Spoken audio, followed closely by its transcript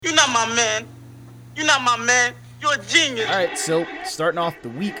You're not my man. You're not my man. You're a genius. All right, so starting off the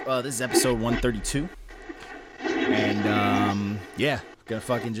week, this is episode 132, and yeah, gonna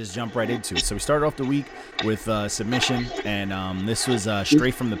fucking just jump right into it. So we started off the week with submission, and this was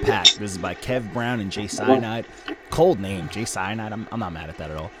straight from the pack. This is by Kev Brown and Jay Cyanide. Cold name, Jay Cyanide. I'm not mad at that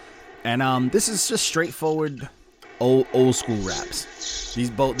at all. And this is just straightforward old school raps.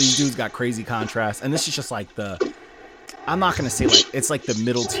 These dudes got crazy contrast, and this is just like I'm not gonna say like it's like the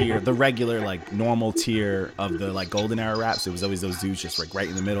middle tier, the regular like normal tier of the like golden era raps. It was always those dudes just like right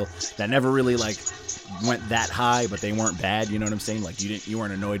in the middle that never really like went that high, but they weren't bad. You know what I'm saying? Like you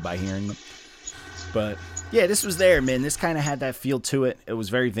weren't annoyed by hearing them. But yeah, this was there, man. This kind of had that feel to it. It was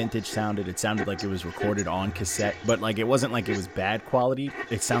very vintage sounded. It sounded like it was recorded on cassette, but like it wasn't like it was bad quality.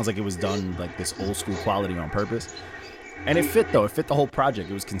 It sounds like it was done like this old school quality on purpose. And it fit though. It fit the whole project.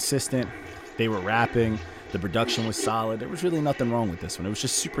 It was consistent. They were rapping. The production was solid. There was really nothing wrong with this one. It was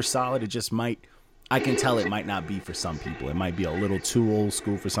just super solid. It just I can tell it might not be for some people. It might be a little too old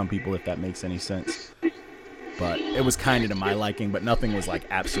school for some people, if that makes any sense. But it was kind of to my liking, but nothing was like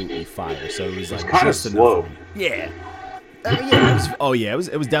absolutely fire. So it was like kind of slow. Yeah.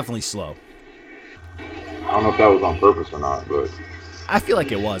 It was definitely slow. I don't know if that was on purpose or not, but I feel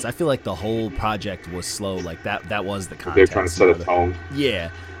like it was. I feel like the whole project was slow. Like that was the context. they're trying to set a tone.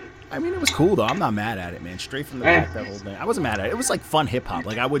 Yeah. I mean, it was cool, though. I'm not mad at it, man. Straight from the back, that whole thing. I wasn't mad at it. It was like fun hip-hop.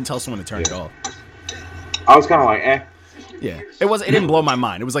 Like, I wouldn't tell someone to turn it off. I was kind of like, Yeah. It didn't blow my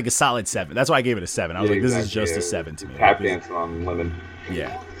mind. It was like a solid 7. That's why I gave it a 7. I was like, this is just a 7 to me. Tap dancing on lemon.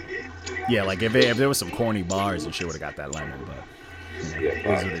 Yeah. Yeah, like, if there was some corny bars and shit, would have got that lemon, but it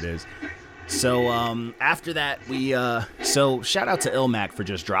is what it is. So after that, so shout out to Ilmac for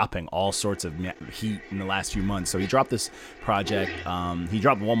just dropping all sorts of heat in the last few months. So he dropped this project. He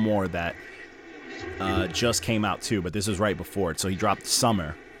dropped one more that just came out too, but this was right before it. So he dropped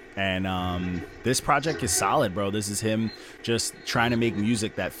Summer. And this project is solid, bro. This is him just trying to make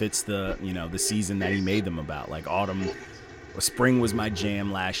music that fits the season that he made them about. Like Spring was my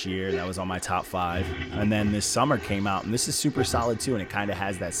jam last year. That was on my top 5. And then this summer came out, and this is super solid too. And it kind of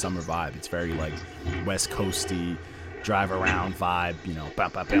has that summer vibe. It's very like West Coasty, drive around vibe,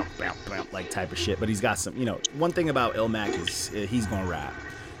 bam, bam, bam, bam, bam, like type of shit. But he's got some, one thing about Ilmac is he's gonna rap,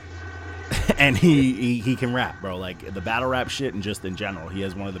 and he can rap, bro. Like the battle rap shit, and just in general, he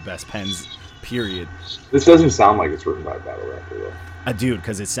has one of the best pens. Period. This doesn't sound like it's written by a battle rapper though. Dude,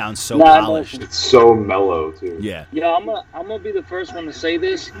 because it sounds so polished. It's so mellow too. Yeah. Yo, I'm gonna be the first one to say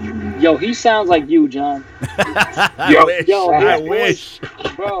this. Yo, he sounds like you, John. I wish.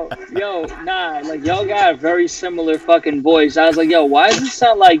 Bro, like y'all got a very similar fucking voice. I was like, yo, why does he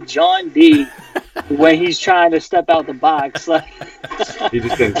sound like John D when he's trying to step out the box? Like, he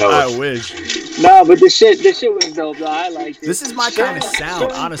just didn't tell us. I wish. No, but this shit was dope, though. I liked it. This is my kind of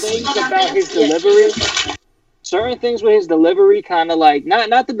sound, honestly. Things about his delivery. Certain things with his delivery, kind of like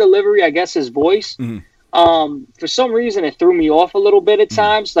not the delivery, I guess his voice. Mm-hmm. For some reason, it threw me off a little bit at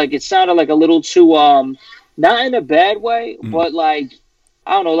times. Like it sounded like a little too, not in a bad way, but like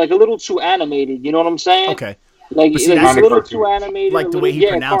I don't know, like a little too animated. You know what I'm saying? Okay. Like it's a little too animated, like the way he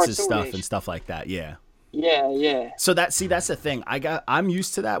pronounces stuff and stuff like that. Yeah. Yeah. So that's the thing. I'm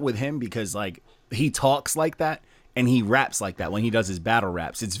used to that with him because like he talks like that and he raps like that when he does his battle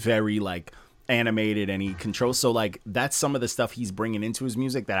raps. It's very like animated and he controls. So like that's some of the stuff he's bringing into his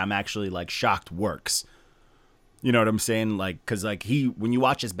music that I'm actually like shocked works. You know what I'm saying? Like, cause like when you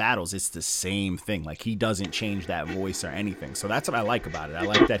watch his battles, it's the same thing. Like he doesn't change that voice or anything. So that's what I like about it. I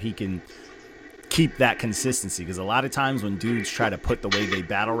like that he can keep that consistency because a lot of times when dudes try to put the way they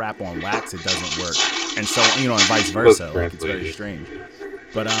battle rap on wax, it doesn't work. And so, and vice versa. Like it's very strange.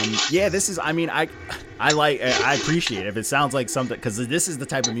 But yeah, this is. I mean, I appreciate it if it sounds like something because this is the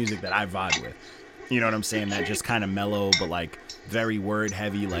type of music that I vibe with. You know what I'm saying? That just kind of mellow, but like very word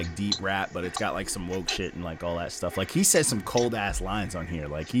heavy, like deep rap. But it's got like some woke shit and like all that stuff. Like he says some cold ass lines on here.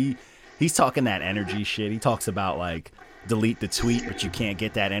 Like he's talking that energy shit. He talks about like delete the tweet, but you can't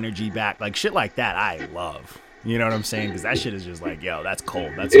get that energy back. Like shit like that. I love. You know what I'm saying? Because that shit is just like, yo, that's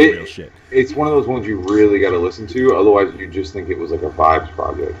cold. That's real shit. It's one of those ones you really got to listen to. Otherwise, you just think it was like a vibes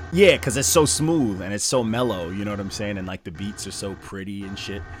project. Yeah, because it's so smooth and it's so mellow. You know what I'm saying? And like the beats are so pretty and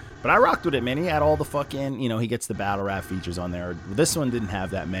shit. But I rocked with it, man. He had all the fucking, he gets the battle rap features on there. This one didn't have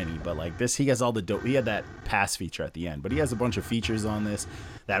that many, but like this, he has all the dope. He had that pass feature at the end, but he has a bunch of features on this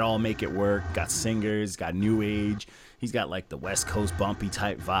that all make it work. Got singers, got new age. He's got like the West Coast bumpy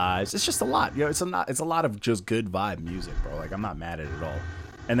type vibes. It's just a lot. It's a lot of just good vibe music, bro. Like I'm not mad at it at all.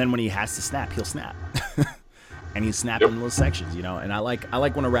 And then when he has to snap, he'll snap. And he's snapping little sections, And I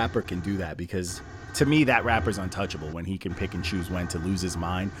like when a rapper can do that because to me, that rapper's untouchable when he can pick and choose when to lose his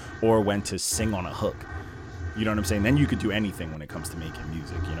mind or when to sing on a hook. You know what I'm saying? Then you could do anything when it comes to making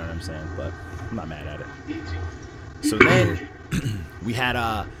music. You know what I'm saying? But I'm not mad at it. So then we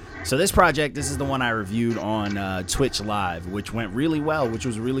had so this project, this is the one I reviewed on Twitch Live, which went really well, which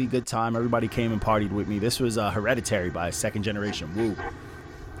was a really good time. Everybody came and partied with me. This was Hereditary by Second Generation. Woo.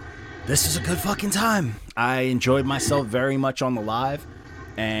 This is a good fucking time. I enjoyed myself very much on the live,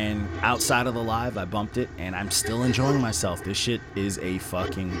 and outside of the live, I bumped it, and I'm still enjoying myself. This shit is a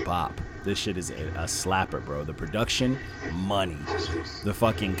fucking bop. This shit is a slapper, bro. The production, money. The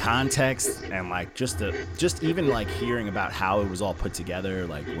fucking context, and like just even like hearing about how it was all put together,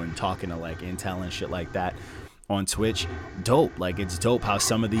 like when talking to like Intel and shit like that on Twitch, dope. Like it's dope how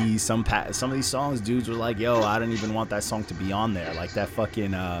some of these songs, dudes were like, yo, I didn't even want that song to be on there. Like that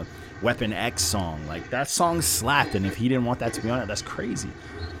fucking Weapon X song, like that song slapped, and if he didn't want that to be on it, that's crazy.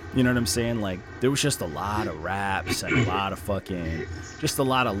 You know what I'm saying? Like there was just a lot of raps and a lot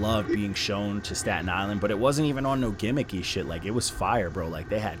of love being shown to Staten Island, but it wasn't even on no gimmicky shit. Like it was fire, bro. Like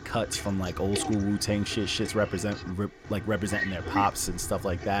they had cuts from like old school Wu-Tang shit's representing their pops and stuff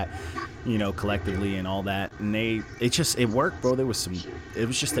like that, you know, collectively and all that. And it worked, bro. It was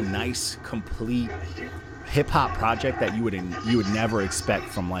just a nice, complete hip hop project that you would never expect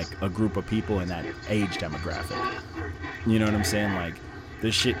from like a group of people in that age demographic. You know what I'm saying? Like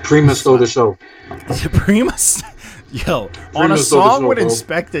this shit. Prima stole the show. Prima, yo, on a song with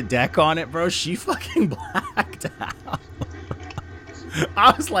Inspector Deck on it, bro, she fucking blacked out.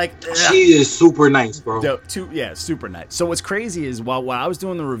 I was like, ugh. She is super nice, bro. Super nice. So what's crazy is while I was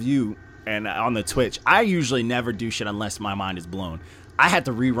doing the review and on the Twitch, I usually never do shit unless my mind is blown. I had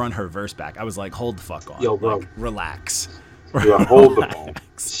to rerun her verse back. I was like, hold the fuck on. Yo, bro. Like, relax. Yeah, hold the phone.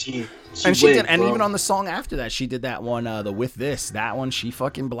 She did, and even on the song after that, she did that one, the With This, that one, she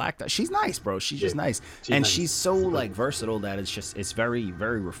fucking blacked out. She's nice, bro. She's just nice. She's so like versatile that it's very,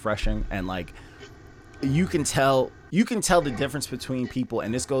 very refreshing. And like, you can tell the difference between people,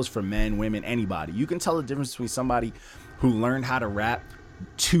 and this goes for men, women, anybody. You can tell the difference between somebody who learned how to rap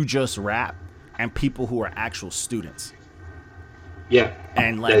to just rap and people who are actual students. Yeah,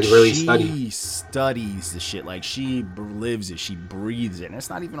 and like really studies the shit, like she lives it, she breathes it, and it's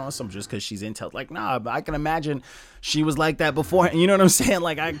not even awesome just because she's Intel. Like, nah, but I can imagine she was like that before. You know what I'm saying?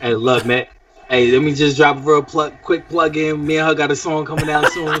 Like, hey, look, man. Hey, let me just drop a real quick plug in. Me and her got a song coming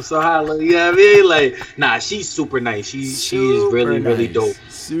out soon, so holla. You know what I mean? Like, nah, she's super nice. She is really nice. Really dope.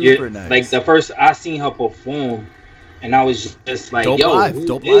 Super nice. Like the first I seen her perform, and I was just like, dope yo, live. who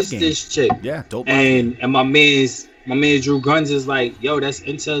Dope is live this chick? Yeah, dope. And my man Drew Guns is like, yo, that's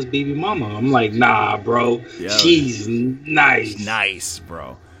Intel's baby mama. I'm like, nah, bro. Yo, she's nice. Nice,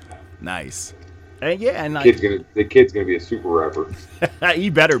 bro. Nice. And yeah, and the kid's gonna be a super rapper.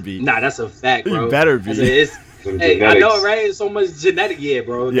 He better be. Nah, that's a fact, bro. He better be. Hey, I know, right? It's so much genetic,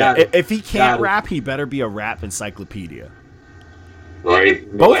 bro. Yeah. If he can't rap, he better be a rap encyclopedia.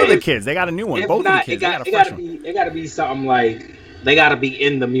 Right. Both of the kids, they got a new one. Both of the kids, it gotta be something like they gotta be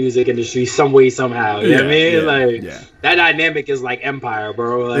in the music industry some way, somehow. You know what I mean? That dynamic is like Empire,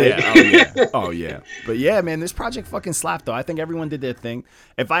 bro. Like, Oh yeah. But yeah, man, this project fucking slapped though. I think everyone did their thing.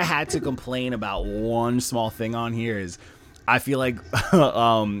 If I had to complain about one small thing on here is I feel like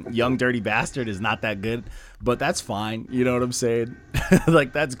Young Dirty Bastard is not that good, but that's fine. You know what I'm saying?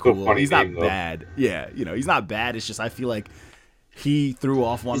 Like that's cool. He's not bad. Yeah, you know, he's not bad. It's just I feel like he threw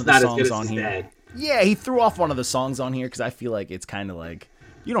off one of the songs on here. Dad. Yeah, he threw off one of the songs on here because I feel like it's kind of like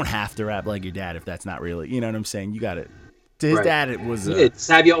you don't have to rap like your dad if that's not really, you know what I'm saying? You got it. To his dad, it was.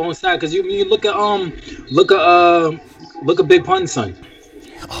 Just have your own style because you look at Big Pun's son.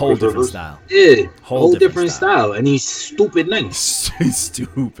 Whole different style. Yeah, whole different style, and he's stupid nice. He's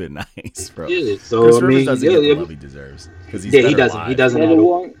stupid nice, bro. Yeah, so Chris Rivers doesn't get the love he deserves because he doesn't. Live. He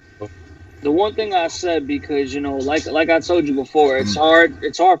doesn't. The one thing I said, because you know, like I told you before, it's hard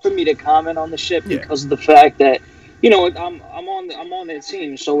for me to comment on the shit because of the fact that, you know, I'm on their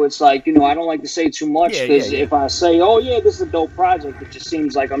team, so it's like, you know, I don't like to say too much because if I say, oh yeah, this is a dope project, it just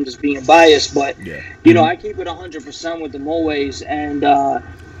seems like I'm just being biased. But you know, I keep it 100% with them always, and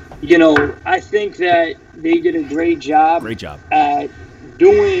you know, I think that they did a great job at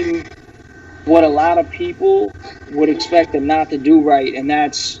doing what a lot of people would expect them not to do right, and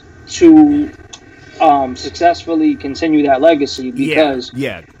that's to successfully continue that legacy, because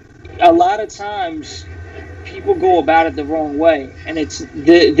a lot of times people go about it the wrong way, and it's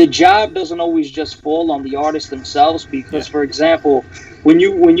the job doesn't always just fall on the artists themselves, because for example, when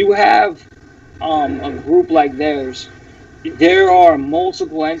you have a group like theirs, there are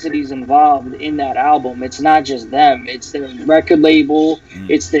multiple entities involved in that album. It's not just them. It's their record label.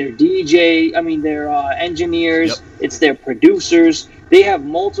 It's their DJ. I mean, their engineers. It's their producers. They have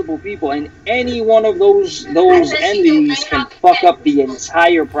multiple people, and any one of those entities can fuck up the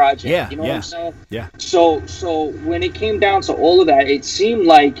entire project. Yeah, you know what I'm saying? Yeah. So when it came down to all of that, it seemed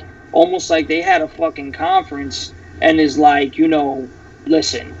like almost like they had a fucking conference and is like,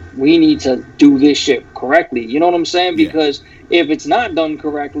 listen, we need to do this shit correctly. You know what I'm saying? Because if it's not done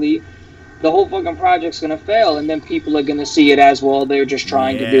correctly, the whole fucking project's gonna fail, and then people are gonna see it as, well, they're just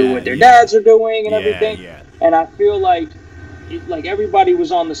trying to do what their dads are doing and everything. Yeah. And I feel like everybody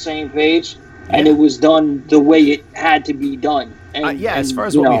was on the same page, and it was done the way it had to be done. And, as far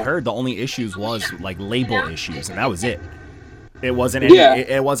as what we heard, the only issues was like label issues, and that was it. It wasn't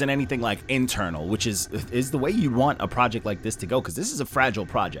it wasn't anything like internal, which is the way you want a project like this to go, because this is a fragile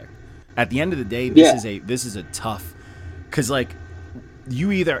project. At the end of the day, this is a tough, because like you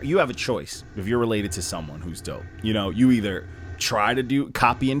have a choice if you're related to someone who's dope. You either try to do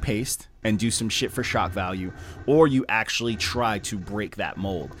copy and paste and do some shit for shock value, or you actually try to break that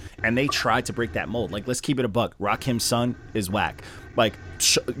mold. And they tried to break that mold. Like, let's keep it a buck. Rakim's son is whack. Like,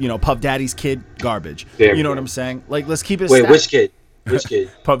 Puff Daddy's kid, garbage. Damn, you know what I'm saying? Like, let's keep it. Wait, which kid? Which kid?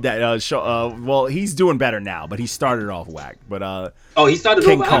 Puff Daddy. Well, he's doing better now, but he started off whack. But he started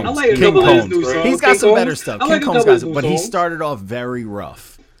King off. Combs. I like King Combs. He's got some better stuff. King Combs got some, but he songs. started off very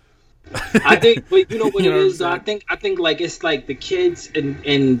rough. I think, but you know what it is? I think like it's like the kids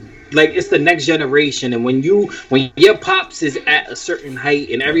and like it's the next generation. And when your pops is at a certain height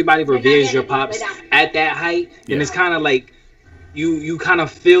and everybody reveres your pops at that height, then it's kind of like you kind of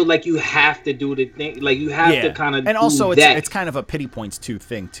feel like you have to do the thing, like you have to kind of. And also, that. it's kind of a pity points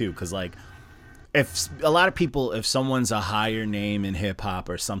thing too, because like if a lot of people, if someone's a higher name in hip hop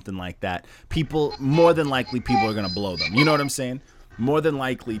or something like that, more than likely people are gonna blow them. You know what I'm saying? More than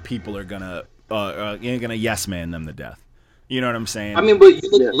likely, people are gonna yes man them to death. You know what I'm saying? I mean, but you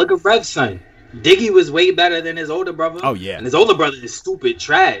look at Rev's son. Diggy was way better than his older brother. Oh yeah, and his older brother is stupid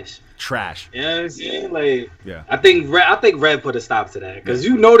trash. You know what I'm saying? Like, I think Rev put a stop to that, because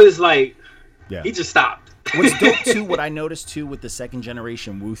you notice he just stopped. What's dope too, what I noticed too with the second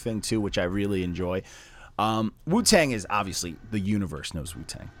generation Wu thing too, which I really enjoy. Wu-Tang is obviously, the universe knows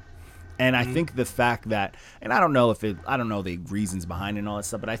Wu-Tang. And I think the fact that, and I don't know the reasons behind it and all that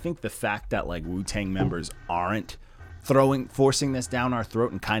stuff, but I think the fact that like Wu-Tang members aren't forcing this down our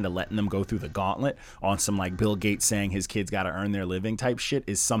throat and kind of letting them go through the gauntlet on some like Bill Gates saying his kids got to earn their living type shit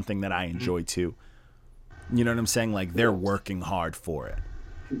is something that I enjoy too. You know what I'm saying? Like, they're working hard for it.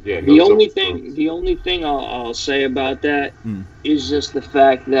 Yeah, the only thing I'll say about that is just the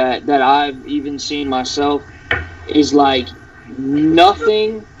fact that I've even seen myself is like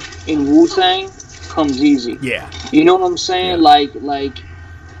nothing in Wu-Tang comes easy. Yeah. You know what I'm saying? Yeah.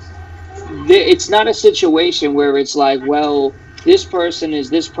 It's not a situation where it's like, well, this person is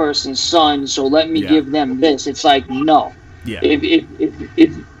this person's son, so let me give them this. It's like, no. Yeah.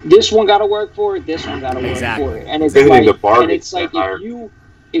 If this one got to work for it, this one got to work for it. And it's like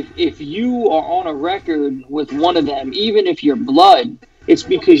if you are on a record with one of them, even if you're blood, it's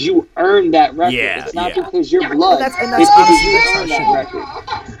because you earned that record. It's not because you're blood. It's because you earned that record.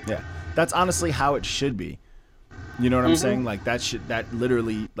 Yeah. That's honestly how it should be. You know what I'm saying? Like, that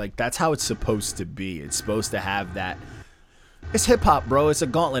literally, like, that's how it's supposed to be. It's supposed to have that. It's hip hop, bro. It's a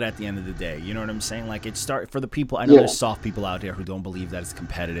gauntlet at the end of the day. You know what I'm saying? Like, for the people, I know there's soft people out there who don't believe that it's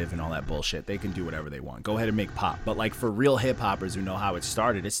competitive and all that bullshit. They can do whatever they want. Go ahead and make pop. But like, for real hip hoppers who know how it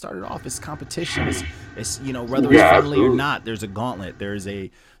started off as competition. It's whether it's friendly or not, there's a gauntlet.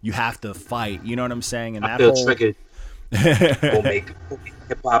 You have to fight. You know what I'm saying? And I feel triggered. Go make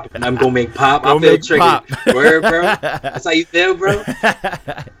hip hop, and I'm gonna make pop. I feel triggered. Word, bro. That's how you feel, bro.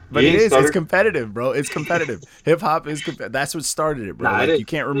 But it's competitive, bro. It's competitive. Hip hop is that's what started it, bro. You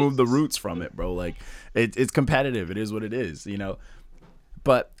can't remove the roots from it, bro. Like, it's competitive. It is what it is, you know.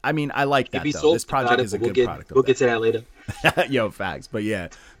 But I mean, I like that though. This project is a good product. We'll get to that later. Yo, facts. But yeah,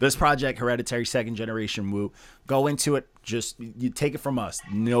 this project, Hereditary Second Generation Wu, go into it. Just you take it from us,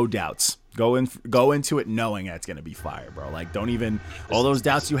 no doubts. Go into it knowing that it's gonna be fire, bro. Like, don't even all those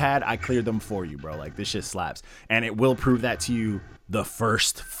doubts you had, I cleared them for you, bro. Like, this shit slaps, and it will prove that to you the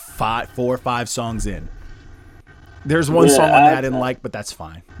first 4 or 5 songs in. There's one song on that I didn't like, but that's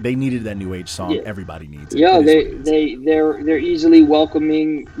fine. They needed that new age song. Yeah. Everybody needs it. Yeah, they're easily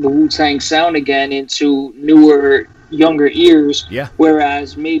welcoming the Wu-Tang sound again into newer, younger ears. Yeah.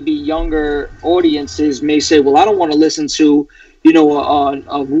 Whereas maybe younger audiences may say, well, I don't want to listen to,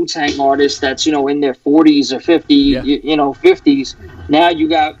 a Wu-Tang artist that's, in their 40s or 50s. Now you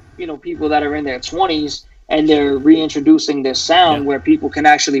got, people that are in their 20s and they're reintroducing this sound where people can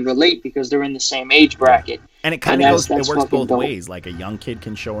actually relate because they're in the same age bracket. And it kind of goes, it works both dope. ways. Like a young kid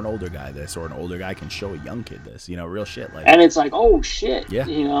can show an older guy this, or an older guy can show a young kid this. You know, real shit. Like, and it's like, oh shit. Yeah.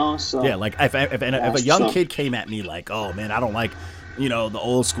 You know. So yeah, like if a young kid came at me like, oh man, I don't like, you know, the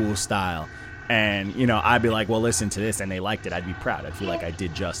old school style, and you know, I'd be like, well, listen to this, and they liked it, I'd be proud. I'd feel like I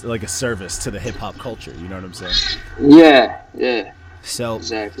did just like a service to the hip hop culture. You know what I'm saying? Yeah. Yeah. So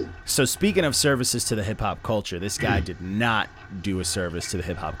exactly. So speaking of services to the hip hop culture, this guy did not do a service to the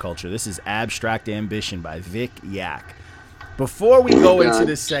hip hop culture. This is Abstract Ambition by Vic Yak. Before we go into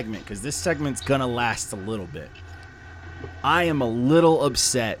this segment, because this segment's gonna last a little bit, I am a little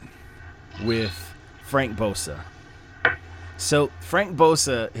upset with Frank Bosa. So Frank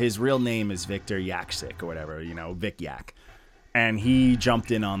Bosa, his real name is Victor Yaksik or whatever, you know, Vic Yak. And he jumped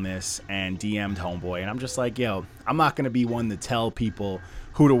in on this and DM'd Homeboy. And I'm just like, yo, I'm not going to be one to tell people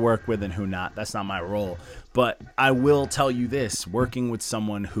who to work with and who not. That's not my role. But I will tell you this. Working with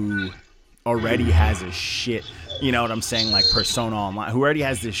someone who already has a shit, you know what I'm saying, like persona online, who already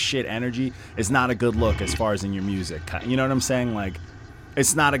has this shit energy, is not a good look as far as in your music. You know what I'm saying? Like,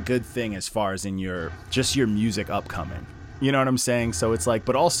 it's not a good thing as far as in your music upcoming. You know what I'm saying? So it's like,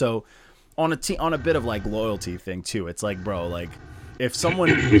 but also on a bit of like loyalty thing too. It's like, bro, like if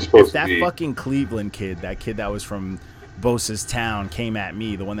that fucking Cleveland kid, that kid that was from Bosa's town, came at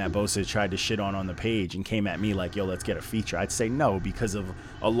me, the one that Bosa tried to shit on the page, and came at me like, yo, let's get a feature, I'd say no, because of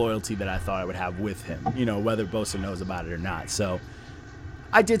a loyalty that I thought I would have with him, you know, whether Bosa knows about it or not. So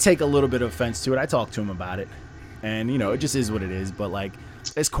I did take a little bit of offense to it. I talked to him about it, and you know, it just is what it is. But like,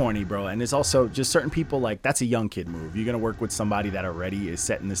 it's corny, bro. And it's also just certain people, like, that's a young kid move. You're gonna work with somebody that already is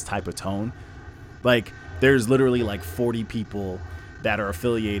setting this type of tone. Like, there's literally like 40 people that are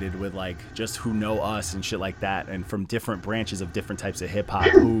affiliated with like just who know us and shit like that, and from different branches of different types of hip hop,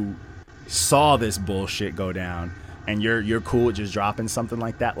 who saw this bullshit go down. And you're cool with just dropping something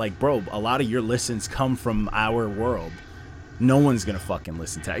like that. Like, bro, a lot of your listens come from our world. No one's gonna fucking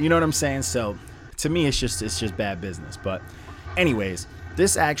listen to that. You know what I'm saying? So to me, it's just bad business. But anyways,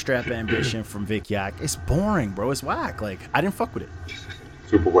 this Abstract Ambition from Vic Yak, it's boring, bro. It's whack. Like, I didn't fuck with it.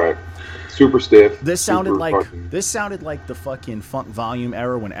 Super whack. Super stiff. This sounded like the fucking Funk Volume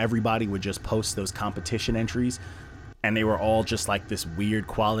era, when everybody would just post those competition entries, and they were all just like this weird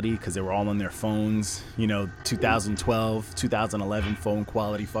quality because they were all on their phones, you know, 2012, 2011 phone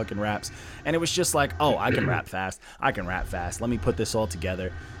quality fucking raps. And it was just like, oh, I can rap fast. Let me put this all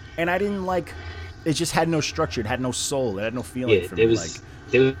together. And I didn't like, it just had no structure. It had no soul. It had no feeling for me.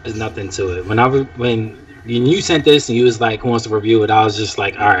 There was nothing to it. When you sent this and you was like, who wants to review it? I was just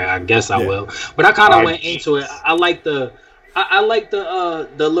like, all right, I guess I will. But I kind of went into it. I like the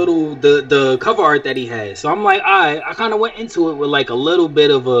cover art that he has. So I'm like, I kind of went into it with like a little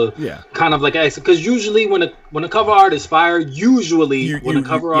bit of a kind of like, because usually when a cover art is fire, you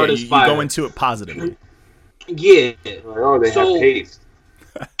go into it positively. Yeah. Oh, they have taste.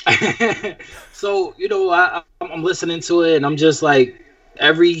 So, you know, I'm listening to it and I'm just like,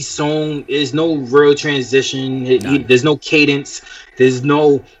 every song is no real transition. There's no cadence. There's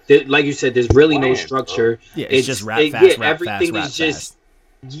no, like you said, there's really no structure. Yeah, it's just rap fast, everything fast, is just.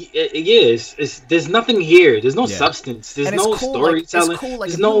 It's there's nothing here. There's no substance. There's no storytelling. Like, it's cool. Like,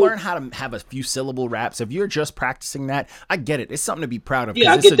 if you learn how to have a few syllable raps, if you're just practicing that, I get it. It's something to be proud of.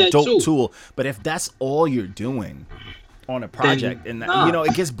 Yeah, it's a dope tool. But if that's all you're doing on a project, and you know,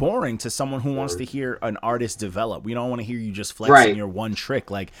 it gets boring to someone who wants to hear an artist develop. We don't want to hear you just flexing your one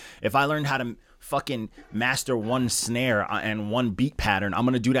trick. Like, if I learned how to fucking master one snare and one beat pattern, I'm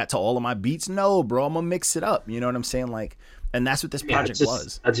gonna do that to all of my beats. No, bro, I'm gonna mix it up. You know what I'm saying? Like, and that's what this project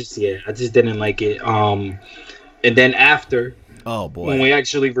was. I just didn't like it. And then after, oh boy, when we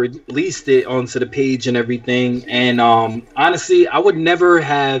actually released it onto the page and everything, and honestly, I would never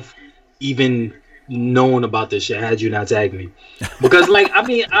have even known about this shit had you not tagged me, because like, I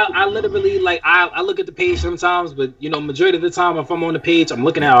mean, I literally, like, I look at the page sometimes, but you know, majority of the time if I'm on the page, I'm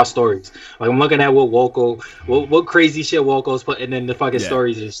looking at our stories. Like, I'm looking at what crazy shit Wolko's putting in the fucking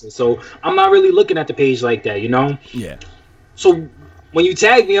stories and shit. So I'm not really looking at the page like that, you know? Yeah. So when you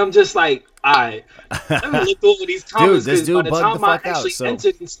tag me, I'm just like, all right, let me look through all these comments. Dude, this dude by the time I actually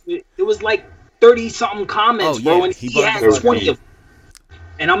entered, it was like 30 something comments, bro, and he had 20 of them.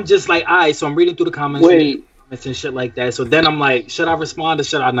 And I'm just like, all right, so I'm reading through the comments and shit like that. So then I'm like, should I respond or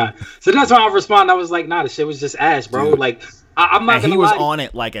should I not? So that's when I respond. I was like, nah, the shit was just ass, bro. Dude. Like, I'm not gonna lie. He was on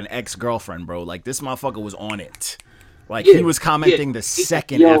it like an ex-girlfriend, bro. Like, this motherfucker was on it. Like, he was commenting the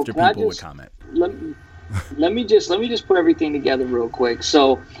second after people would comment. Let me just put everything together real quick.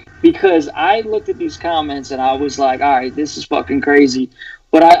 So, because I looked at these comments and I was like, all right, this is fucking crazy.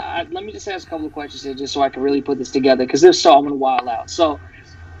 But I let me just ask a couple of questions here, just so I can really put this together, because if so, I'm gonna wild out. So,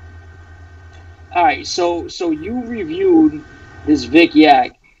 all right, so you reviewed this Vic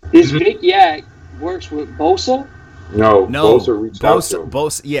Yak. This Vic Yak works with Bosa. No, Bosa reached out to him.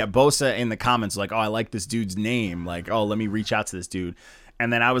 Bosa in the comments like, oh, I like this dude's name. Like, oh, let me reach out to this dude.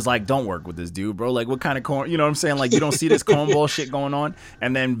 And then I was like, don't work with this dude, bro. Like, what kind of corn? You know what I'm saying? Like, you don't see this cornball shit going on.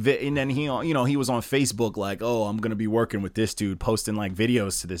 And then he, he was on Facebook like, oh, I'm gonna be working with this dude, posting like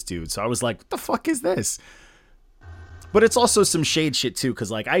videos to this dude. So I was like, what the fuck is this? But it's also some shade shit too,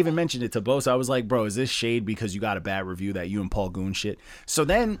 because like I even mentioned it to Bosa. I was like, bro, is this shade because you got a bad review that you and Paul Goon shit? So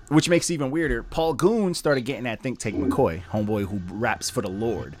then, which makes it even weirder, Paul Goon started getting at Think Tank McCoy, homeboy who raps for the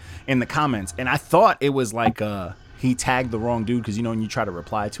Lord, in the comments. And I thought it was like he tagged the wrong dude, because when you try to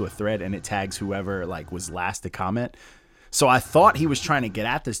reply to a thread and it tags whoever like was last to comment. So I thought he was trying to get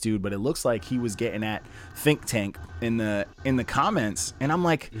at this dude, but it looks like he was getting at Think Tank in the comments. And I'm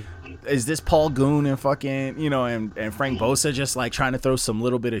like, is this Paul Goon and fucking, and Frank Bosa just like trying to throw some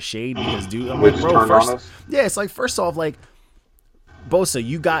little bit of shade because dude, I'm like, bro, it's like, first off, like, Bosa,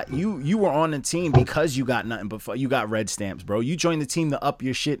 you were on the team because you got nothing but you got red stamps, bro. You joined the team to up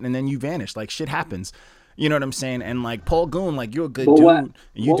your shit and then you vanished. Like, shit happens. You know what I'm saying? And like Paul Goon, like, you're a good dude.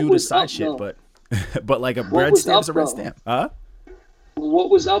 You do the side shit, but like a red stamp's a red stamp. Huh? What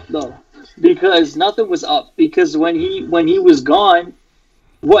was up though? Because nothing was up. Because when he was gone,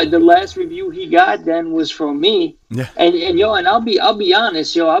 the last review he got then was from me. Yeah. And I'll be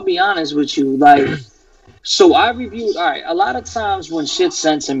honest, I'll be honest with you. Like, so I reviewed. All right, a lot of times when shit's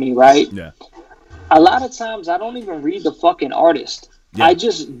sent to me, right? Yeah. A lot of times I don't even read the fucking artist. Yeah. I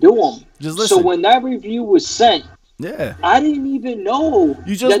just do them. Just listen. So when that review was sent, yeah, I didn't even know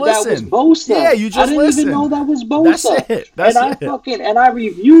that was Bosa. Yeah, you just I didn't even know that was Bosa. That's it. And I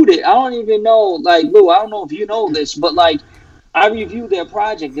reviewed it. I don't even know, like, Lou, I don't know if you know this, but like, I reviewed their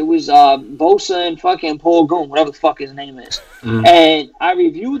project. It was Bosa and fucking Paul Goon, whatever the fuck his name is. Mm. And I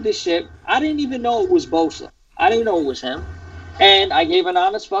reviewed this shit. I didn't even know it was Bosa. I didn't know it was him. And I gave an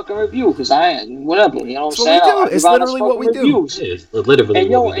honest fucking review because whatever, you know what I'm saying? It's literally what we do. It's literally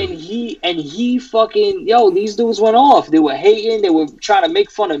what we do. And he fucking, these dudes went off. They were hating. They were trying to make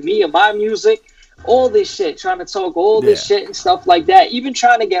fun of me and my music. All this shit, trying to talk all this shit and stuff like that. Even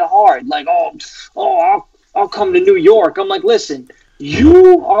trying to get hard. Like, I'll come to New York. I'm like, listen,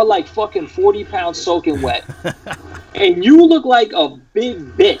 you are like fucking 40 pounds soaking wet. And you look like a big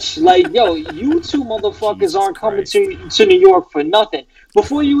bitch. Like, you two motherfuckers aren't coming to New York for nothing.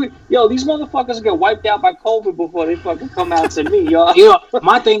 Before these motherfuckers get wiped out by COVID before they fucking come out to me, y'all.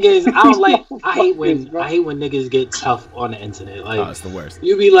 My thing is, I hate when niggas get tough on the internet. Like, it's the worst.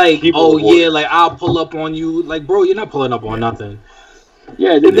 You be like, like, I'll pull up on you. Like, bro, you're not pulling up on nothing.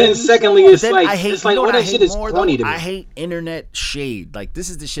 Yeah, and then secondly, it's like, all that shit is corny to me. I hate internet shade. Like, this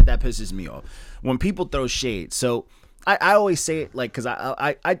is the shit that pisses me off. When people throw shade. So I always say it like, because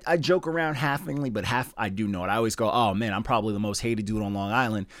I joke around halfingly, but half I do know it. I always go, oh man, I'm probably the most hated dude on Long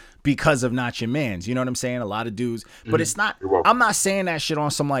Island because of Not Your Mans. You know what I'm saying? A lot of dudes, but it's not. I'm not saying that shit on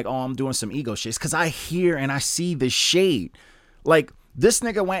some like, oh, I'm doing some ego shit. It's because I hear and I see the shade. Like, this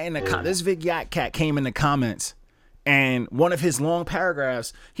nigga went in the this Vic Yak Cat came in the comments. And one of his long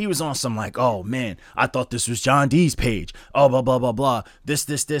paragraphs, he was on some like, oh man, I thought this was John D's page. Oh, blah, blah, blah, blah. This,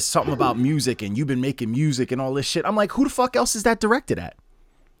 something about music and you've been making music and all this shit. I'm like, who the fuck else is that directed at?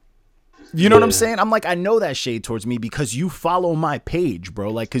 You know what I'm saying? I'm like, I know that shade towards me because you follow my page, bro.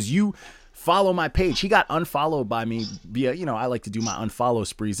 Like, because you follow my page. He got unfollowed by me via, I like to do my unfollow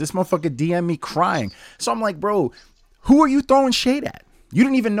sprees. This motherfucker DM me crying. So I'm like, bro, who are you throwing shade at? You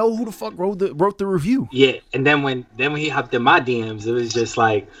didn't even know who the fuck wrote the review. Yeah, and then when he hopped in my DMs, it was just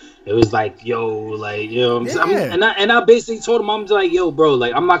like, yo, like, and I basically told him, I'm just like, yo, bro,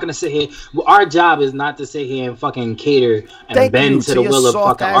 like, I'm not gonna sit here. Our job is not to sit here and fucking cater and bend to the will of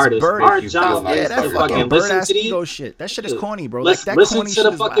fucking artists. Our job is to fucking listen to ego shit. That shit is corny, bro. Listen to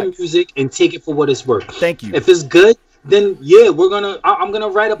the fucking music and take it for what it's worth. Thank you. If it's good, then I'm gonna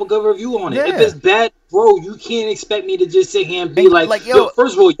write up a good review on it. Yeah. If it's bad, bro, you can't expect me to just sit here and be like yo,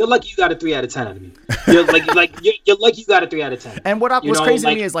 first of all, you're lucky you got a 3 out of 10 out of me. You're you're lucky you got a 3 out of 10. And what's crazy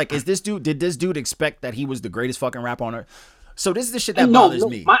to me is like, did this dude expect that he was the greatest fucking rapper on earth? So this is the shit that bothers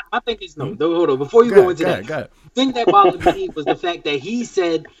me. My thing is hold on, before you go into that. The thing that bothered me was the fact that he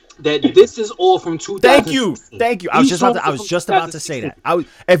said that this is all from 2000. Thank you. I was just about to say that.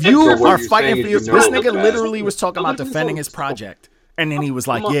 If you are fighting for this nigga literally was talking about defending his project. And then he was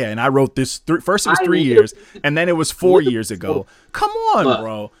like, yeah, and I wrote this. First it was 3 years, and then it was 4 years ago. Come on,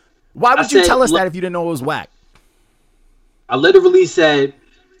 bro. Why would you tell us that if you didn't know it was whack? I literally said,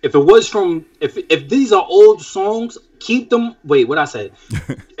 if these are old songs, keep them. Wait, what I said?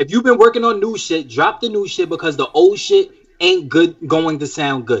 If you've been working on new shit, drop the new shit because the old shit ain't going to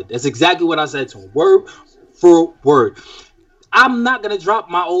sound good. That's exactly what I said to him, word for word. I'm not gonna drop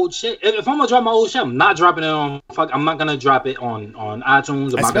my old shit. If I'm gonna drop my old shit, I'm not dropping it on. I'm not gonna drop it on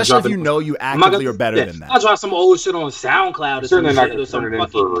iTunes. Especially if you know you actively are better than that. I'll drop some old shit on SoundCloud. Certainly not gonna turn it in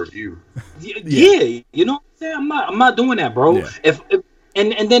for a review. Yeah, you know what I'm saying? I'm not doing that, bro. Yeah.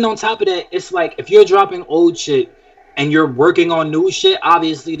 And then on top of that, it's like if you're dropping old shit and you're working on new shit,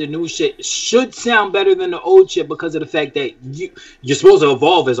 obviously the new shit should sound better than the old shit because of the fact that you're supposed to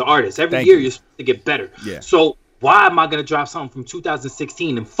evolve as an artist. Every year you're supposed to get better. Yeah. So why am I going to drop something from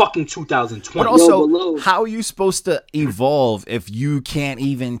 2016 and fucking 2020? But also, how are you supposed to evolve if you can't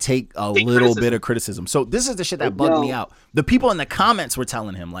even take a little bit of criticism? So this is the shit that bugged me out. The people in the comments were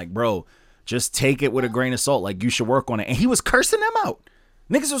telling him, like, bro, just take it with a grain of salt. Like, you should work on it. And he was cursing them out.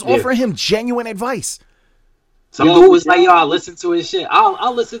 Niggas was offering him genuine advice. Some dude was like, yo, I'll listen to his shit.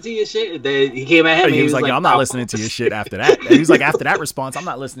 I'll listen to your shit. And then he came at him. He was like, yo, I'm not listening to your shit after that. And he was like, after that response, I'm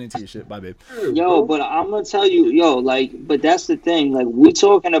not listening to your shit, my babe. Yo, but I'm going to tell you, but that's the thing. Like, we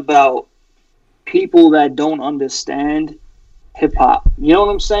talking about people that don't understand hip hop. You know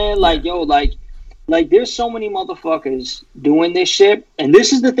what I'm saying? Like, like there's so many motherfuckers doing this shit. And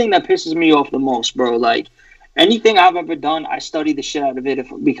this is the thing that pisses me off the most, bro. Like, anything I've ever done, I study the shit out of it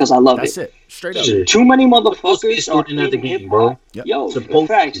because I love it. That's it. Straight up. Too many motherfuckers are in hip hop. Yep. Yo,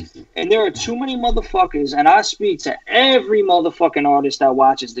 facts. And there are too many motherfuckers, and I speak to every motherfucking artist that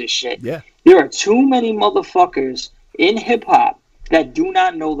watches this shit. Yeah. There are too many motherfuckers in hip hop that do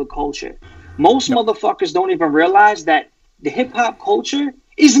not know the culture. Most motherfuckers don't even realize that the hip hop culture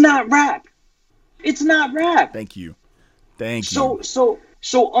is not rap. It's not rap. Thank you. you.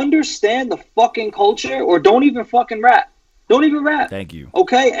 So understand the fucking culture, or don't even fucking rap. Don't even rap. Thank you.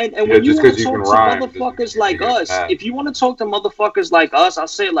 Okay? And when you want to talk to motherfuckers like us, if you want to talk to motherfuckers like us, I'll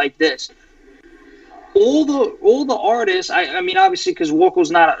say it like this. All the artists, I mean, obviously, because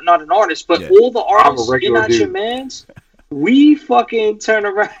Walko's not an artist, but all the artists, you're not your mans, we fucking turn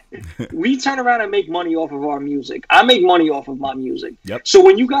around. We turn around and make money off of our music. I make money off of my music. Yep. So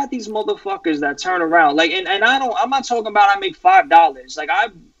when you got these motherfuckers that turn around, like, and I'm not talking about I make $5. Like,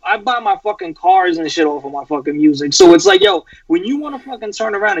 I buy my fucking cars and shit off of my fucking music. So it's like, yo, when you want to fucking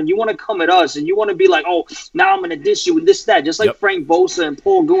turn around and you want to come at us and you want to be like, oh, now I'm going to diss you with this, that, just like Frank Bosa and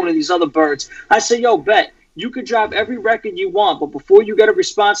Paul Goon and these other birds. I say, yo, bet. You could drop every record you want, but before you get a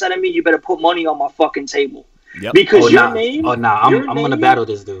response out of me, you better put money on my fucking table. Yep. Because your name. Oh, nah. I'm gonna battle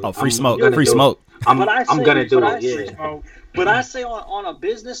this dude. Oh, free smoke. I'm gonna do it. Yeah. But I say on a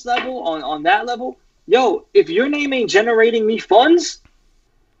business level, on that level, yo, if your name ain't generating me funds,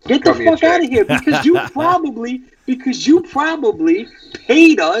 get the fuck out of here because you probably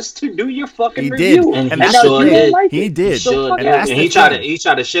paid us to do your fucking review. And that's sure did. He did. And he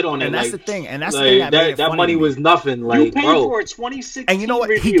tried to shit on it. And that's the thing. And that's the thing that money was nothing. Like, you paid bro. for a 2016 and you know what?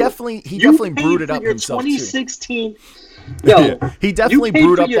 review. He definitely brewed it up your himself 2016, too. Yo, he definitely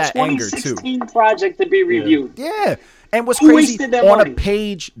brewed up that anger too. 2016 project to be reviewed. Yeah. And what's crazy, on a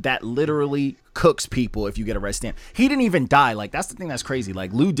page that literally cooks people if you get a red stamp. He didn't even die. Like, that's the thing that's crazy.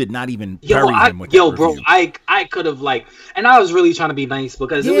 Like, Lou did not even bury him with that bro, review. I could have, like, and I was really trying to be nice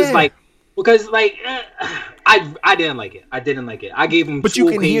because it was like, I didn't like it. I didn't like it. I gave him But you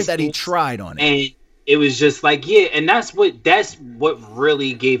can hear that he tried on it. And it was just like, and that's what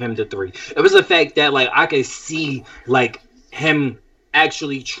really gave him the 3. It was the fact that, like, I could see, like, him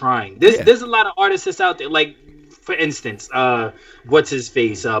actually trying. There's a lot of artists that's out there, like, for instance, what's his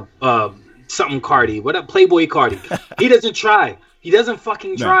face? Something Cardi. What up, Playboy Cardi? He doesn't try. He doesn't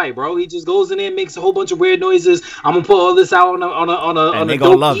fucking try, bro. He just goes in there and makes a whole bunch of weird noises. I'm gonna put all this out on a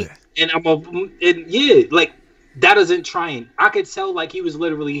dope beat, and like that isn't trying. I could tell like he was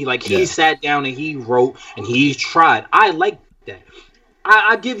literally like he sat down and he wrote and he tried. I like that.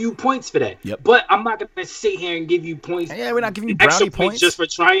 I give you points for that. Yep. But I'm not gonna sit here and give you points. Yeah, we're not giving you brownie points just for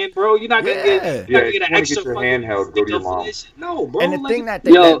trying, bro. You're not gonna get an extra your handheld. Go to your mom. No, bro. And the thing that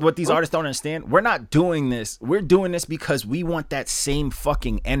what these artists don't understand, we're not doing this. We're doing this because we want that same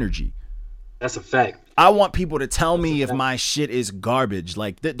fucking energy. That's a fact. I want people to tell me if my shit is garbage.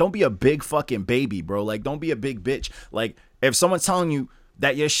 Like, don't be a big fucking baby, bro. Like, don't be a big bitch. Like, if someone's telling you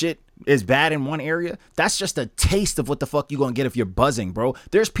that your shit is bad in one area, that's just a taste of what the fuck you gonna get if you're buzzing, bro.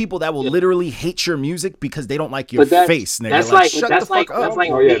 There's people that will literally hate your music because they don't like your face, nigga. That's like shut the fuck up. That's like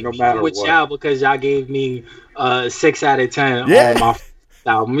no matter with what. y'all because y'all gave me 6 out of 10 on my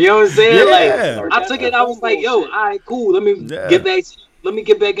album. You know what I'm saying? Yeah. Like I took it, I was like, yo, all right, cool. Let me get back to let me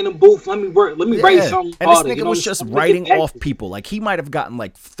get back in the booth. Let me work. Let me write something. And harder, this nigga was just writing off people. Like, he might have gotten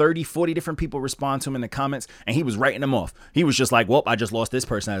like 30, 40 different people respond to him in the comments, and he was writing them off. He was just like, well, I just lost this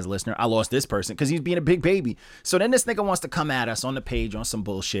person as a listener. I lost this person, because he's being a big baby. So then this nigga wants to come at us on the page on some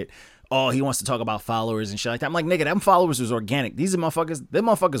bullshit. Oh, he wants to talk about followers and shit like that. I'm like, nigga, them followers was organic. These are motherfuckers. Them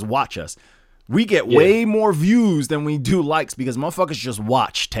motherfuckers watch us. We get way more views than we do likes, because motherfuckers just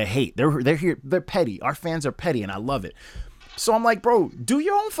watch to hate. They're here. They're petty. Our fans are petty, and I love it. So I'm like, bro, do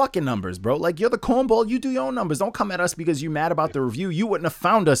your own fucking numbers, bro. Like, you're the cornball. You do your own numbers. Don't come at us because you mad about the review. You wouldn't have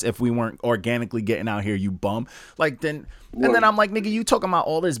found us if we weren't organically getting out here, you bum. Like, then, and then I'm like, nigga, you talking about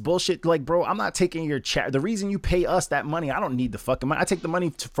all this bullshit. Like, bro, I'm not taking your chat. The reason you pay us that money, I don't need the fucking money. I take the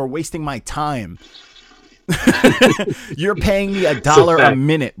money for wasting my time. You're paying me $1 a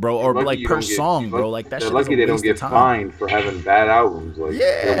minute, bro, or like per song, bro. Like, that shit. They're lucky they don't get fined for having bad albums. Like,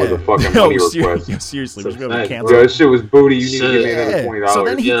 with a fucking money request. Yo, seriously, we should be able to cancel. Yo, that shit was booty. You need to give me another $20. So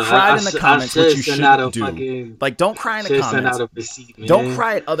then he cried in the comments, which you shouldn't do. Like, don't cry in the comments. Don't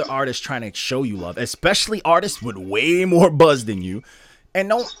cry at other artists trying to show you love, especially artists with way more buzz than you. And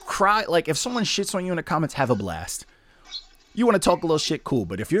don't cry. Like, if someone shits on you in the comments, have a blast. You want to talk a little shit, cool.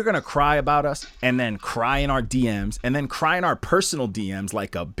 But if you're going to cry about us and then cry in our DMs and then cry in our personal DMs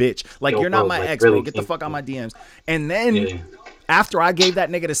like a bitch, like, you're not my ex, bro. Get the fuck out of my DMs. And then after I gave that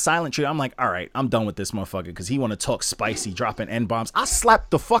nigga the silent treatment, I'm like, all right, I'm done with this motherfucker, because he want to talk spicy, dropping N-bombs. I slap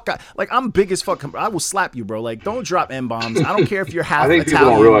the fuck out. Like, I'm big as fuck. I will slap you, bro. Like, don't drop N-bombs. I don't care if you're half Italian. I think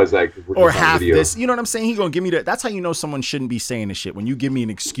people don't realize that. Or half this. You know what I'm saying? He gonna give me that. That's how you know someone shouldn't be saying this shit. When you give me an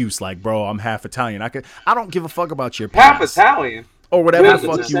excuse like, bro, I'm half Italian. I don't give a fuck about your past. Half Italian? Or whatever the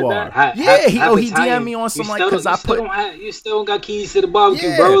fuck you are. He DM'd me on some, like, because I put... You still don't got keys to the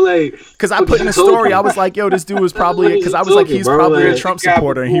barbecue, bro. Like, because I put in a story, I was like, yo, this dude was probably... Because I was like, he's probably a Trump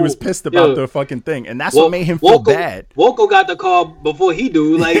supporter, and he was pissed about the fucking thing. And that's what made him feel bad. Woko got the call before he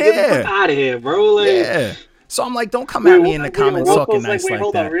do. Like, get the fuck out of here, bro. Like, so I'm like, don't come at me in the comments talking nice like that.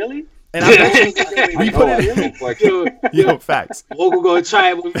 Hold on, really? And I bet you we put it. Yo, facts. Woko gonna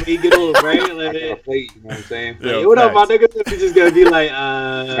try it when we get old, right? Like, you know what I'm saying? Yo, what up, my nigga? We just gonna be like,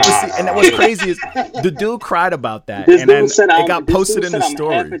 and what's crazy is the dude cried about that, and then it got posted in the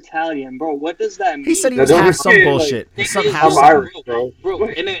story. I'm half Italian, bro. What does that mean? He said he was half some bullshit. I'm Irish, bro.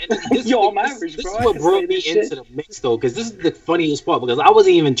 And this, I'm Irish, bro. This is what brought me into the mix, though, because this is the funniest part. Because I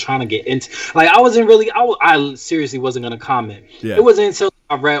wasn't even trying to get into, like, I seriously wasn't gonna comment. It wasn't until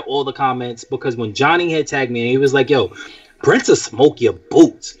I read all the comments, because when Johnny had tagged me and he was like, yo, Prince will smoke your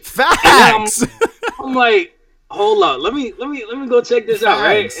boots. Facts. I'm like, hold up, let me go check this out,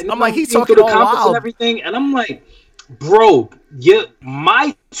 right? And I'm like, he's talking all wild and everything, and I'm like, bro,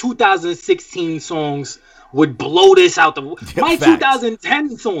 my 2016 songs would blow this out the my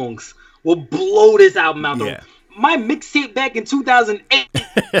 2010 songs will blow this album out the my mixtape back in 2008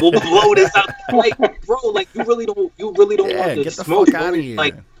 will blow this out. Like, bro, like, you really don't want to smoke, fuck out of here.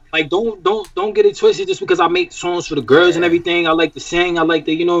 Like, don't get it twisted just because I make songs for the girls and everything. I like to sing. I like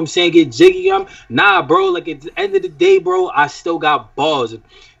to, you know what I'm saying, get jiggy. Nah, bro. Like, at the end of the day, bro, I still got bars.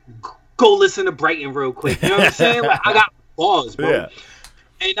 Go listen to Brighton real quick. You know what I'm saying? Like, I got bars, bro. Yeah.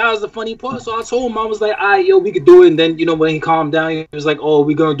 And that was the funny part. So I told him, I was like, all right, yo, we could do it. And then, you know, when he calmed down, he was like, oh,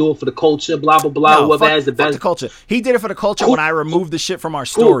 we're going to do it for the culture, blah, blah, blah. Whoever has the best. The culture. He did it for the culture when I removed the shit from our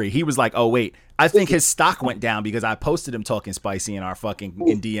story. He was like, oh, wait. I think his stock went down because I posted him talking spicy in our fucking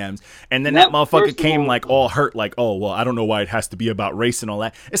in DMs. And then that motherfucker came like all hurt, like, oh, well, I don't know why it has to be about race and all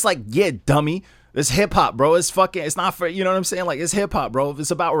that. It's like, yeah, dummy. It's hip hop, bro. It's not for, you know what I'm saying? Like, it's hip hop, bro.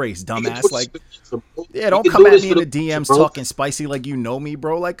 It's about race, dumbass. Like, yeah, don't come at me in the DMs talking spicy like you know me,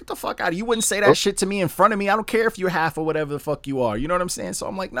 bro. Like, get the fuck out of you. Wouldn't say that shit to me in front of me. I don't care if you're half or whatever the fuck you are. You know what I'm saying? So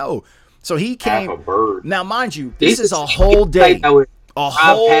I'm like, no. So he came. Half a bird. Now, mind you, this is a whole day. A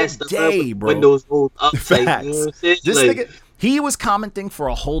whole day, bro. Windows rolled up. Like, you know what I'm saying? This nigga. He was commenting for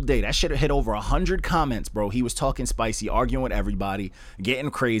a whole day. That shit hit over 100 comments, bro. He was talking spicy, arguing with everybody, getting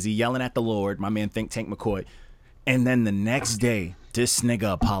crazy, yelling at the Lord, my man Think Tank McCoy. And then the next day, this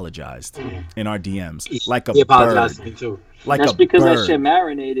nigga apologized in our DMs like a bird. To me too. Like that's a because bird. that shit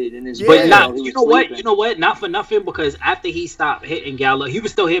marinated in his But now, you know what? Not for nothing, because after he stopped hitting Gala, he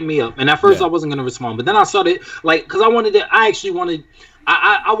was still hitting me up. And at first I wasn't going to respond. But then I started, like, because I want to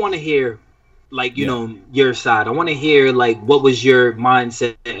hear, like, you know, your side. I want to hear, like, what was your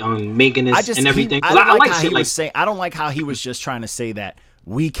mindset on making this and everything. I don't like how he was saying. I don't like how he was just trying to say that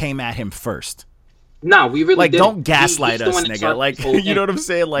we came at him first. No, we really like didn't. Don't gaslight us, nigga. Like, you know what I'm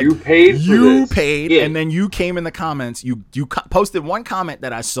saying? Like, you paid, and then you came in the comments. You posted one comment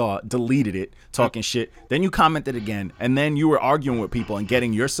that I saw, deleted it, talking shit. Then you commented again, and then you were arguing with people and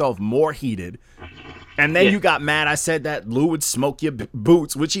getting yourself more heated. And then you got mad. I said that Lou would smoke your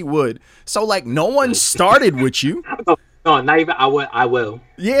boots, which he would. So like, no one started with you. No, not even. I will.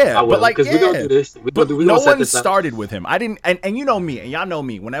 Yeah, I will, but like, because we're gonna do this. No one started with him. I didn't, and you know me, and y'all know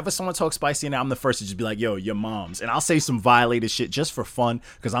me. Whenever someone talks spicy, and I'm the first to just be like, "Yo, your mom's," and I'll say some violated shit just for fun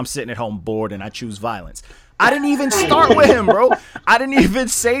because I'm sitting at home bored and I choose violence. I didn't even start with him, bro. I didn't even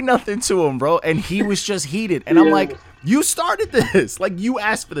say nothing to him, bro, and he was just heated. And I'm like, you started this. Like, you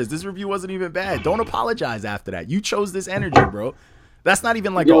asked for this. This review wasn't even bad. Don't apologize after that. You chose this energy, bro. That's not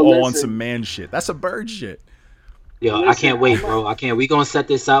even like on some man shit. That's a bird shit. Yo, I can't wait, bro. I can't. We gonna set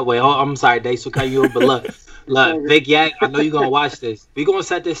this up. Wait, I'm sorry, Dave, for cutting you off, but look, Big Yak, I know you're gonna watch this. We gonna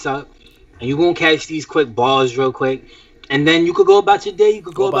set this up, and you gonna catch these quick balls real quick, and then you could go about your day. You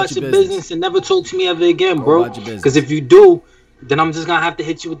could go about your business and never talk to me ever again, bro. Because if you do, then I'm just gonna have to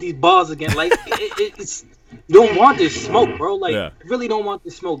hit you with these balls again. Like it's. You don't want this smoke, bro. Like, you really don't want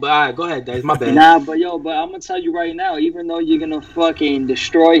this smoke. But all right, go ahead, Dave. My bad. Nah, but I'm gonna tell you right now. Even though you're gonna fucking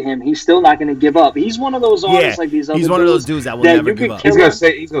destroy him, he's still not gonna give up. He's one of those artists like these other. He's one of those dudes that will never give up. He's gonna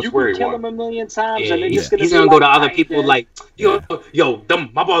swear he won. You can kill him a million times, and then he's gonna go to other people like, yo,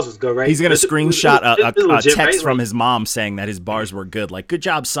 my balls was good, right? He's gonna screenshot a text from his mom saying that his bars were good. Like, good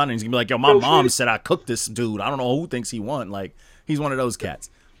job, son. And he's gonna be like, yo, my mom said I cooked this dude. I don't know who thinks he won. Like, he's one of those cats.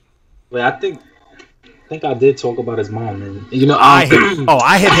 Well, I think I did talk about his mom, and you know, I hit him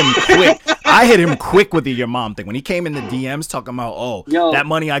quick. I hit him quick with the your mom thing when he came in the DMs talking about, that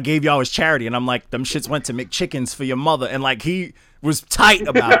money I gave y'all was charity, and I'm like, them shits went to McChickens for your mother, and like he was tight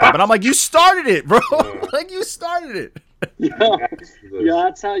about that, but I'm like, you started it, bro. Like, you started it. Yo,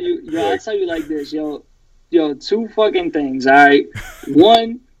 I'll tell you like this, yo, two fucking things. All right,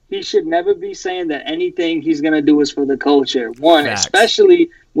 one, he should never be saying that anything he's gonna do is for the culture. One, especially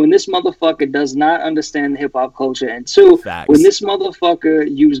when this motherfucker does not understand the hip-hop culture. And two, when this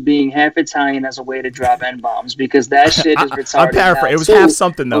motherfucker used being half Italian as a way to drop N-bombs, because that shit is retarded. I'm paraphrasing. It was half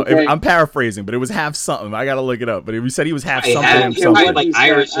something, though. Okay. I'm paraphrasing, but it was half something. I got to look it up. But he said he was half something. Like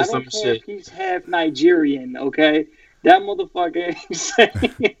Irish or some shit. If he's half Nigerian, okay? That motherfucker ain't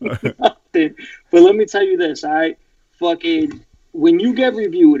saying nothing. But let me tell you this, all right? Fucking, when you get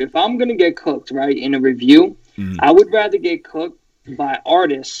reviewed, if I'm going to get cooked, right, in a review, I would rather get cooked by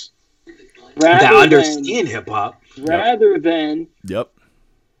artists that understand hip hop rather than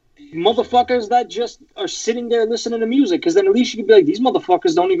motherfuckers that just are sitting there listening to music, because then at least you can be like, these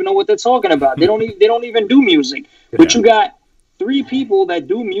motherfuckers don't even know what they're talking about. They don't even do music. But you got three people that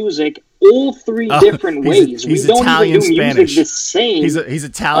do music all three different ways. He's we don't Italian, even do Spanish. music the same. He's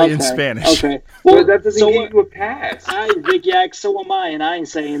Italian, Spanish. Okay. Well, that doesn't give you a pass. I Big Yak, so am I, and I ain't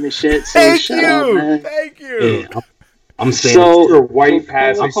saying this shit. So Thank you. Yeah, I'm saying your white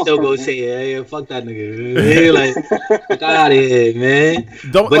pass. I'm still gonna say, yeah, fuck that nigga. Like, fuck out of here, man.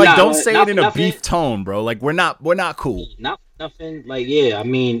 Don't say it in a beef tone, bro. Like, we're not cool. Not nothing. Like, I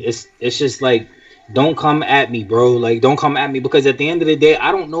mean, it's just like, don't come at me, bro. Like, don't come at me, because at the end of the day,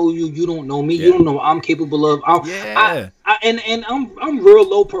 I don't know you. You don't know me. You don't know what I'm capable of. And I'm real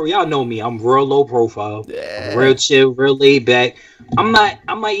low pro. Y'all know me. I'm real low profile. I'm real chill, real laid back. I'm not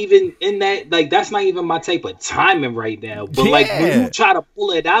even in that. Like, that's not even my type of timing right now. But like, when you try to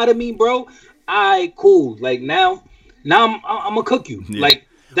pull it out of me, bro, cool. Like, now I'm gonna cook you. Like.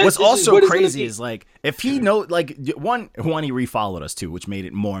 What's also crazy is, like, if he one he refollowed us too, which made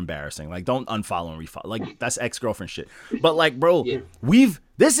it more embarrassing. Like, don't unfollow and refollow. Like, that's ex-girlfriend shit. But like, bro,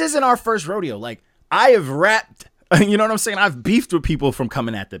 this isn't our first rodeo. Like, I have rapped, you know what I'm saying? I've beefed with people from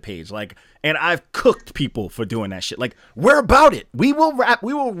coming at the page. Like, and I've cooked people for doing that shit. Like, we're about it. We will rap.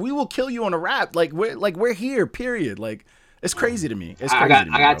 We will kill you on a rap. Like, we're here, period. Like, it's crazy to me. I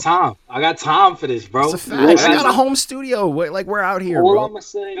got time. I got time for this, bro. It's a fact. I got a home studio. Like, we're out here, bro. I'm gonna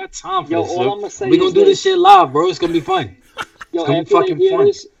say, I got time for this. We're gonna do this shit live, bro. It's gonna be fun. Yo,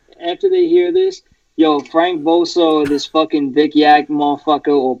 after they hear this, Frank Bosa or this fucking Vic Yak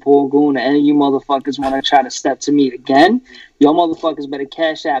motherfucker or Paul Goon or any of you motherfuckers want to try to step to me again, y'all motherfuckers better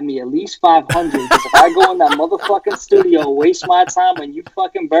cash at me at least 500, because if I go in that motherfucking studio and waste my time on you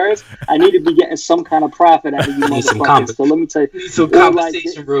fucking birds, I need to be getting some kind of profit out of you motherfuckers. So let me tell you, need some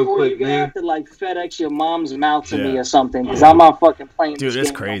compensation real quick, you're man. gonna have to like FedEx your mom's mouth to me or something, because I'm not fucking playing. Dude, this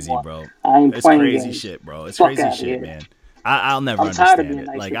it's crazy, bro. I ain't playing crazy games. shit, bro. It's Fuck crazy shit, man. I'll never understand it.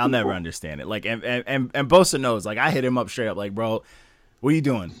 Nice like, I'll never understand it. Like, and Bosa knows. Like, I hit him up straight up. Like, bro, what are you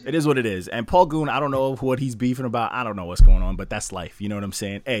doing? It is what it is. And Paul Goon, I don't know what he's beefing about. I don't know what's going on, but that's life. You know what I'm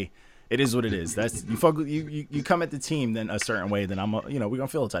saying? Hey, it is what it is. That's you come at the team then a certain way. Then we're gonna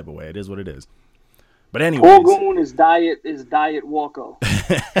feel a type of way. It is what it is. But anyway, Paul Goon is diet Walko.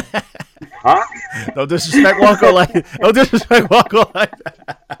 Huh? Don't disrespect Walko like that.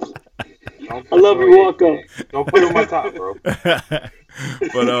 I love you, Walker. Don't put it on my top, bro.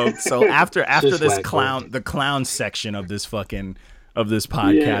 But so after Just this like the clown section of this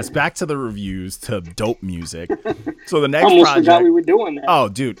podcast, back to the reviews to dope music. So the next I almost project, forgot we were doing that. oh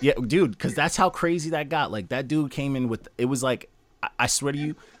dude, because that's how crazy that got. Like that dude came in with, it was like, I swear to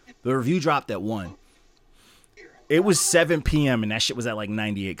you, the review dropped at 1. It was 7 p.m. and that shit was at like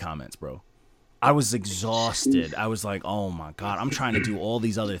 98 comments, bro. I was exhausted. I was like, oh my God, I'm trying to do all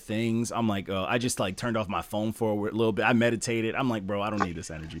these other things. I'm like, I just like turned off my phone for a little bit. I meditated. I'm like, bro, I don't need this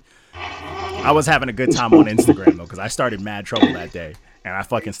energy. I was having a good time on Instagram though, because I started mad trouble that day. And I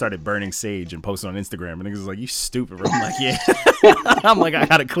fucking started burning sage and posting on Instagram. And niggas was like, you stupid, bro. I'm like, yeah. I'm like, I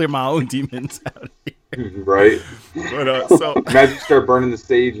gotta clear my own demons out here. Right. But so imagine you start burning the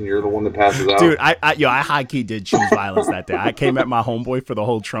stage and you're the one that passes out. dude, I high key did choose violence that day. I came at my homeboy for the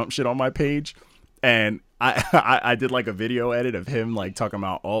whole Trump shit on my page. And I did like a video edit of him like talking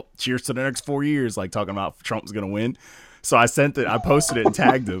about, oh, cheers to the next 4 years, like talking about Trump's gonna win. So I posted it and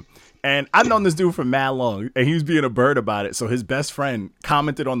tagged him. And I've known this dude for mad long, and he was being a bird about it. So his best friend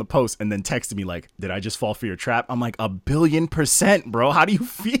commented on the post and then texted me like, did I just fall for your trap? I'm like, 1,000,000,000%, bro. How do you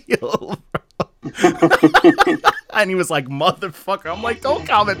feel? And he was like, motherfucker. I'm like, don't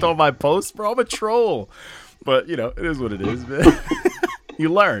comment on my post, bro. I'm a troll. But, you know, it is what it is, man. You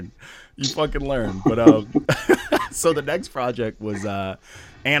learn. You fucking learn. But so the next project was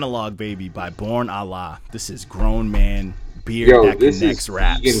Analog Baby by Born Allah. This is grown man beard that connects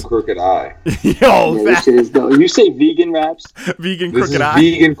raps. Vegan Crooked Eye. Yo, Yeah, this shit is dope. You say vegan raps? Vegan This Crooked is Eye.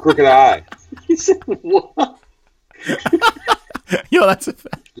 Vegan Crooked Eye. You said what? Yo, that's a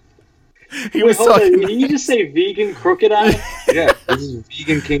fact. He Wait, was hold on. talking. Did you just say vegan crooked eye? Yeah, this is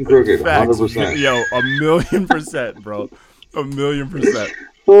Vegan King Crooked. Facts. 100%. Yo, 1,000,000%, bro. 1,000,000%.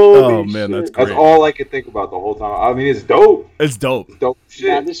 Holy Oh man, shit. that's great. That's all I could think about the whole time. I mean, it's dope. It's dope. Dope Nah,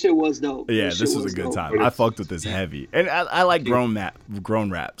 shit. this shit was dope. Yeah, shit this was a good dope. time. I fucked with this heavy, and I like grown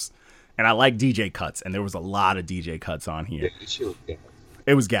raps, and I like DJ cuts, and there was a lot of DJ cuts on Yeah, here. this shit was good.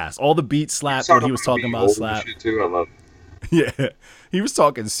 It was gas. All the beats slapped. What he was talking about slap. Shit too. I love it. Yeah, he was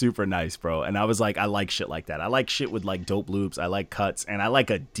talking super nice, bro. And I was like, I like shit like that. I like shit with like dope loops. I like cuts, and I like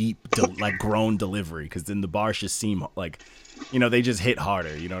a deep, like grown delivery, because then the bars just seem like, you know, they just hit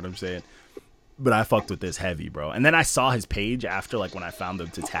harder. You know what I'm saying? But I fucked with this heavy, bro. And then I saw his page after, like when I found him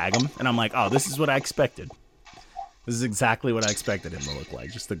to tag him, and I'm like, oh, this is what I expected. This is exactly what I expected him to look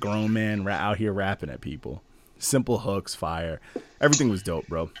like. Just a grown man out here rapping at people. Simple hooks, fire. Everything was dope,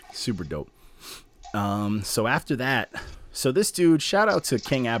 bro. Super dope. So after that, so this dude, shout out to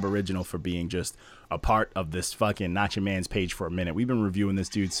King Aboriginal for being just a part of this fucking Not Your Man's page for a minute. We've been reviewing this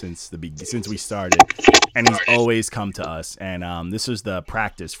dude since we started, and he's always come to us. And this was the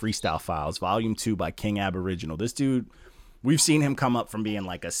Practice Freestyle Files, Volume 2 by King Aboriginal. This dude, we've seen him come up from being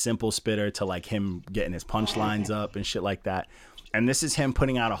like a simple spitter to like him getting his punchlines up and shit like that. And this is him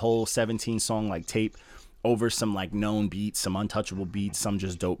putting out a whole 17 song like tape over some like known beats, some untouchable beats, some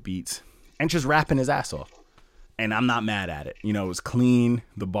just dope beats, and just rapping his ass off. And I'm not mad at it. You know, it was clean.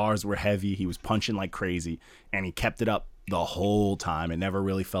 The bars were heavy. He was punching like crazy, and he kept it up the whole time. It never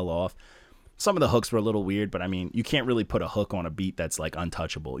really fell off. Some of the hooks were a little weird, but I mean, you can't really put a hook on a beat that's like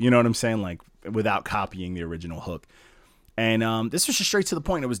untouchable. You know what I'm saying? Like without copying the original hook. And this was just straight to the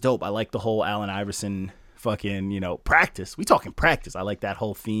point. It was dope. I like the whole Allen Iverson fucking, you know, practice. We talking practice. I like that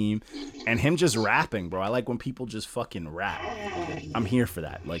whole theme. And him just rapping, bro. I like when people just fucking rap. I'm here for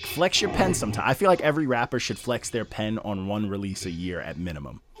that. Like, flex your pen sometime. I feel like every rapper should flex their pen on one release a year at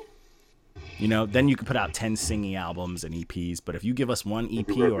minimum. You know, then you can put out 10 singing albums and EPs. But if you give us one EP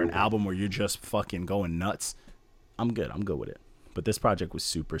or an album where you're just fucking going nuts, I'm good. I'm good with it. But this project was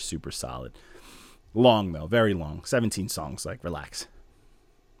super, super solid. Long, though. Very long. 17 songs. Like, relax.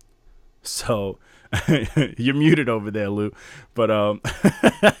 So, you're muted over there, Lou. But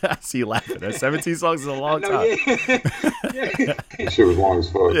I see you laughing. That 17 songs is a long time. That shit was long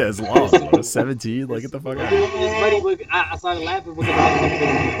as fuck. Yeah, it's long, bro. 17. Like, get the fuck out. It's funny, but I started laughing because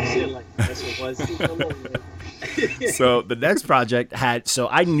I shit like that's what it was. Super long, man. So the next project so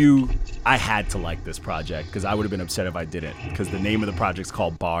I knew I had to like this project because I would have been upset if I didn't, because the name of the project's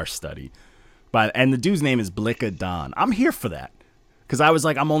called Bar Study. And the dude's name is Blicka Don. I'm here for that. Because I was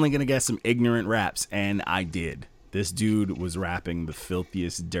like, I'm only going to get some ignorant raps. And I did. This dude was rapping the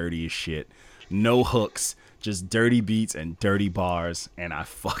filthiest, dirtiest shit. No hooks. Just dirty beats and dirty bars. And I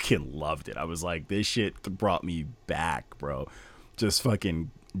fucking loved it. I was like, this shit brought me back, bro. Just fucking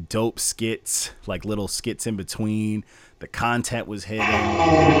dope skits. Like little skits in between. The content was hidden.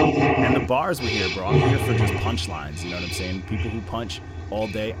 And the bars were here, bro. I'm here for just punchlines. You know what I'm saying? People who punch all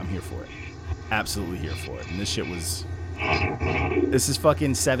day, I'm here for it. Absolutely here for it. And this shit was This is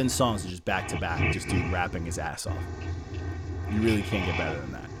fucking 7 songs just back to back, just dude rapping his ass off. You really can't get better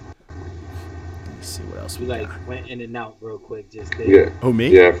than that. Let me see what else we like got. went in and out real quick. Just Yeah. Oh, me?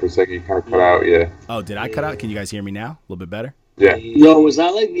 Yeah, for a second you kind of cut out. Yeah. Oh, did I cut out? Can you guys hear me now? A little bit better? Yeah. Yo, was I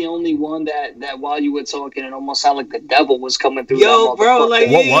like the only one that while you were talking, it almost sounded like the devil was coming through? Yo, that bro, like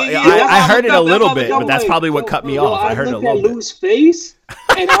I heard it a little bit, but that's probably what cut me off. I heard it a little bit. Lou's face,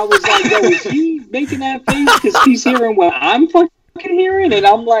 and I was like, yo, is he making that face because he's hearing what I'm fucking hearing? And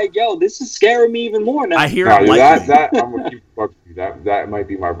I'm like, yo, this is scaring me even more now. I hear No, it that I'm gonna keep fucking you. That might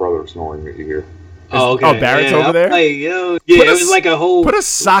be my brother snoring that you hear. Oh, okay. Oh, Barrett's over there? Like, yo, yeah, it was like a whole. Put a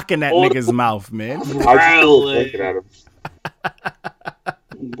sock in that nigga's mouth, man. I just looking at him.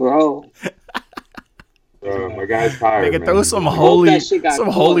 Bro. My guy's tired. Nigga, man. throw some I hope holy that shit got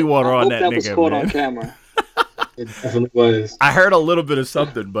holy caught. water I on hope that was nigga, caught man. on camera. It definitely was. I heard a little bit of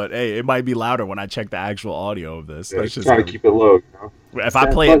something, but hey, it might be louder when I check the actual audio of this. Yeah, That's just trying to keep it low. You know? if I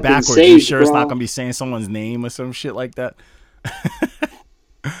That play it fucking backwards, you sage, sure it's bro. not gonna be saying someone's name or some shit like that?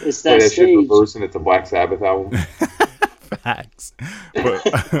 It's Play that that shit stage. reverse and it's a Black Sabbath album. Facts.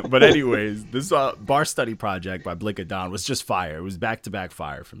 But anyways, this Bar Study project by Blink of Dawn was just fire. It was back-to-back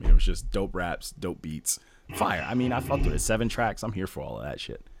fire for me. It was just dope raps, dope beats. Fire. I mean, I fucked with it. 7 tracks. I'm here for all of that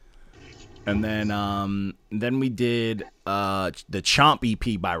shit. And then we did the Chomp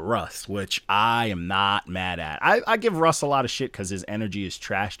EP by Russ, which I am not mad at. I give Russ a lot of shit because his energy is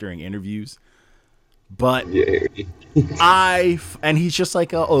trash during interviews. But Yeah. and he's just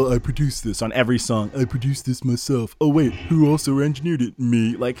like, oh, I produced this on every song. I produced this myself. Oh wait, who also engineered it?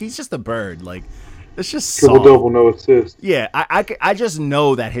 Me. Like, he's just a bird. Like, it's just Triple soft. double, no assist. Yeah, I just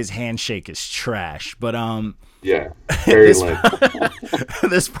know that his handshake is trash. But Yeah. Very this, lame.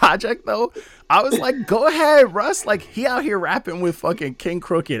 this project though, I was like, go ahead, Russ. Like, he out here rapping with fucking King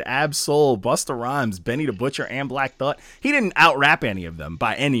Crooked, Ab Soul, Busta Rhymes, Benny the Butcher, and Black Thought. He didn't out rap any of them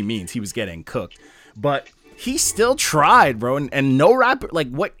by any means. He was getting cooked. But he still tried, bro, and no rapper, like,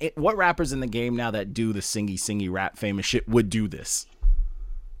 what rappers in the game now that do the singy rap famous shit would do this?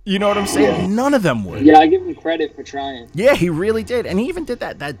 You know what I'm saying? Yeah. None of them would. Yeah, I give him credit for trying. Yeah, he really did. And he even did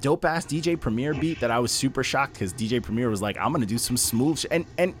that dope ass DJ Premier beat that I was super shocked because DJ Premier was like, I'm gonna do some smooth shit.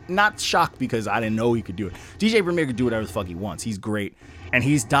 And not shocked because I didn't know he could do it. DJ Premier could do whatever the fuck he wants. He's great. And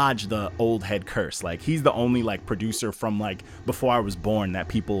he's dodged the old head curse. Like, he's the only like producer from like before I was born that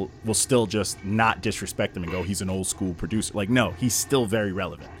people will still just not disrespect him and go, he's an old school producer. Like, no, he's still very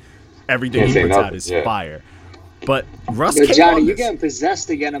relevant. Everything he puts out is fire. But Russ But came Johnny, on you're this. getting possessed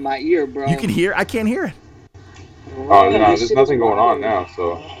again in my ear, bro. You can hear? I can't hear it. Oh, no, there's nothing going on now,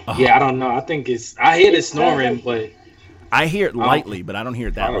 so. Yeah, I don't know. I think I hear the snoring, but I hear it lightly, but I don't hear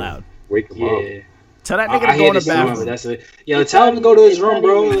it that loud. Wake him up. yeah. Tell that nigga to I go hear in the the snoring, but bathroom. that's it. Yo, tell him to go to his room,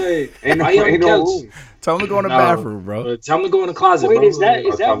 bro. Like, Ain't no, why you on ain't the no couch? room. Tell him to go in the No. bathroom, bro. Tell him to go in the closet, Wait, bro. is that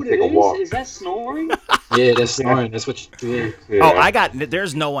I'll what take it a walk. is? Is that snoring? Yeah, that's snoring. That's what you do. Yeah.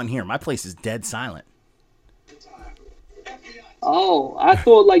 There's no one here. My place is dead silent. Oh, I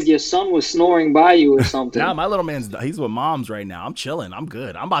thought like your son was snoring by you or something. Nah, my little he's with mom's right now. I'm chilling. I'm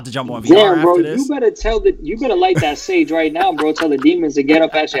good. I'm about to jump on VR Damn, bro, after this. you better light that sage right now, bro. Tell the demons to get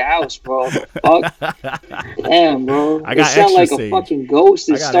up at your house, bro. Fuck. Damn, bro. I got it sound extra like sage. a fucking ghost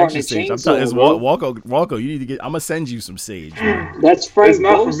I is got starting extra to sage. I'm change. telling you, Walko, you need to get. I'm gonna send you some sage. Man. That's Frank It's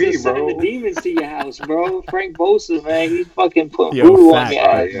not for Bosa me, sending bro. the demons to your house, bro. Frank Bosa, man, he's fucking putting Yo, voodoo on fact. your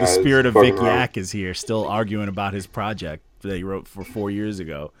ass. Yeah, The spirit of it's Vic fucking wrong. Yak is here, still arguing about his project that he wrote for 4 years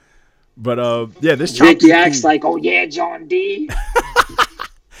ago. But yeah, this Vic Chomp EP, Yak's like, oh yeah, John D.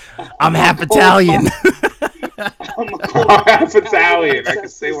 I'm half Italian. I'm half Italian. I can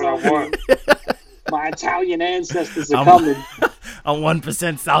say what I want. My Italian ancestors are I'm- coming. I'm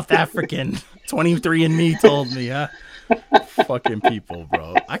 1% South African. 23andMe told me, huh? Fucking people,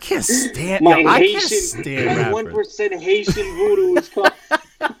 bro. I can't stand. My Yo, I can't Haitian, stand my rappers. 1% Haitian voodoo is coming.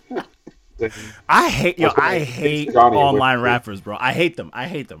 I hate Johnny online with- rappers, bro. I hate them.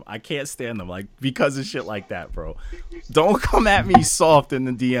 I can't stand them, like, because of shit like that, bro. Don't come at me soft in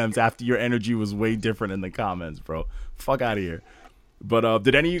the DMs after your energy was way different in the comments, bro. Fuck out of here. But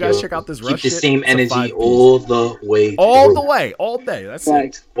did any of you guys check out this Rush Keep the shit? same It's a energy 5-piece. all the way. all through. the way, all day. That's it.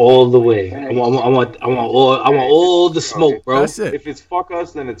 Facts. All the way. I want all the smoke, bro. That's it. If it's fuck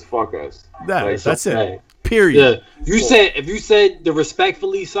us, then it's fuck us. Yeah, Like, that's it. Hey. Period. Yeah. If you said the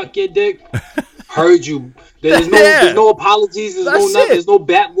respectfully suck your dick, heard you. There's no apologies. There's That's no nothing. it. There's no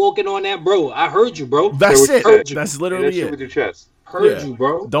bat walking on that, bro. I heard you, bro. That's Say it. what you said. That's Say that literally shit it. with your chest. Heard Yeah. you,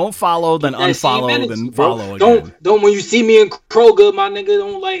 bro. Don't follow, then That same unfollow, energy, then bro. follow again. Don't when you see me in Kroger, my nigga,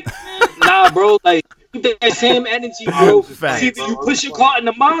 don't like. Nah, bro. Like keep that same energy, bro. Facts. Either you push your car in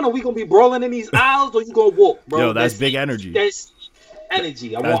the mound, or we gonna be brawling in these aisles, or you gonna walk, bro. Yo, that's big energy. That's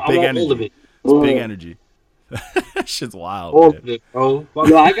energy. I That's want big all energy. of it. It's big energy. Shit's wild. All Man. of it, bro.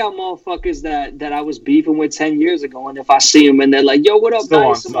 Yo, I got motherfuckers that I was beefing with 10 years ago, and if I see them and they're like, "Yo, what up,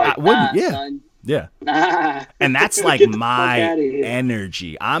 Still guys?" on I'm like, I wouldn't, "Nah, yeah. son. Yeah. Nah." And that's like Get the fuck my outta here.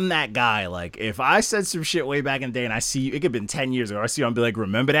 energy. I'm that guy. Like, if I said some shit way back in the day and I see you, it could have been 10 years ago. I see you, I'll be like,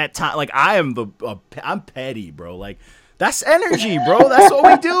 remember that time? Like, I'm petty, bro. Like, that's energy, bro. That's what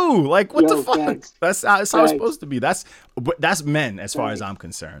we do. Like, what Yo, the fuck? facts. That's how it's Facts. supposed to be. That's men, as far as I'm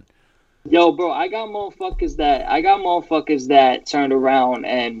concerned. Yo, bro, I got motherfuckers that turned around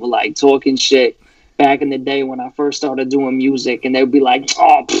and were like talking shit back in the day when I first started doing music, and they'd be like,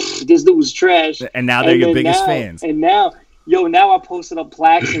 "Oh, this dude's trash." And now they're your then biggest now- fans. And now I posted up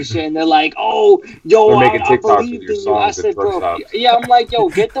plaques and shit, and they're like, "Oh, yo, They're I making TikToks believed with your in you." I songs at said, truck "Bro, stops. yeah." I'm like, "Yo,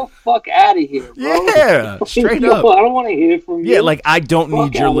 get the fuck out of here, bro." Yeah, straight Yo, up. I don't want to hear from you. Yeah, like, I don't Fuck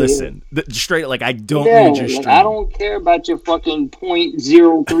need your outta here. listen. Straight, like, I don't Yeah, need your like, stream. I don't care about your fucking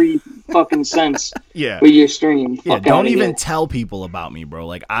 0.03 fucking cents Yeah. for your stream. Yeah, Fuck don't outta even here. tell people about me, bro.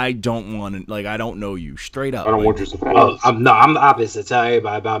 Like, I don't want to, like, I don't know you. Straight up. I don't like, want your support. Oh, I'm the opposite. Tell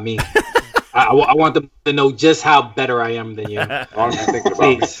everybody about me. I want them to know just how better I am than you. As long as you're thinking about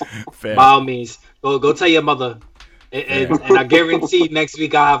me. Please, fair. by all means, go tell your mother. And I guarantee next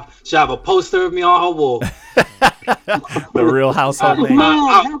week she'll have a poster of me on her wall. The real household name. Man,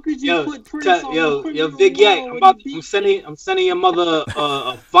 how could you Yo, put Prince on yo, the Big Yak, wall? I'm sending your mother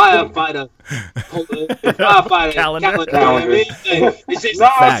a firefighter Calendar. calendar. You know what I mean? Like, it's just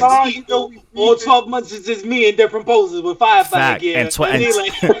Facts. all 12 months. It's just me in different poses with firefighter Fact. gear. And, You know what I mean?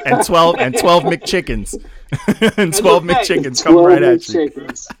 Like- and 12 McChickens. And 12 That's a fact. McChickens come right at you.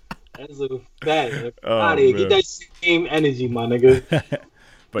 Chickens. That's a fact. Oh, Outta here. man. Get that same energy, my nigga.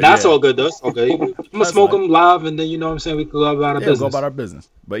 But That's yeah. all good, though. It's okay. I'm gonna That's smoke fine. them live, and then you know what I'm saying. We can go about our Yeah, we'll business. go about our business.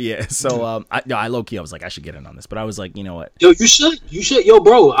 But yeah, so I low key I was like I should get in on this, but I was like, you know what? Yo, you should, yo,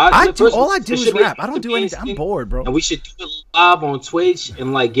 bro. All I do it is should be rap. I don't do anything. I'm thing, bored, bro. and we should do it live on Twitch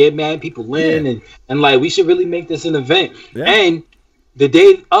and like get mad people in, and like we should really make this an event. Yeah. And the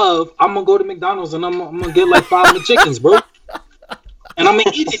day of, I'm gonna go to McDonald's and I'm gonna get like 5 McChickens, bro. And I'm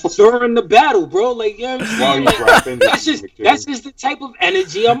gonna eat it during the battle, bro. Like, you know what I'm While saying? you Like, rapping, that's eating just McChicken. the type of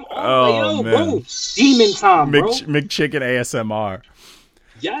energy I'm on. Oh, Like, yo, man. bro, demon time, bro. McChicken ASMR.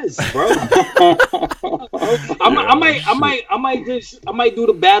 Yes, bro. I might do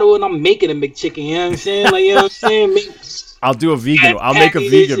the battle and I'm making a McChicken. You know what I'm saying? Like, you know what I'm saying? I'll do a vegan. I'll make a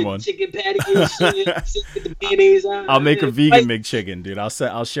vegan one. Chicken patty and shit. Get the mayonnaise on. I'll make a Like, vegan McChicken, dude.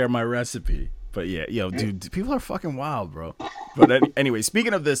 I'll share my recipe. But yeah, yo, dude, people are fucking wild, bro. But anyway,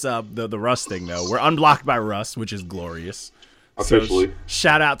 speaking of this, the Russ thing though, we're unblocked by Russ, which is glorious. Officially. So,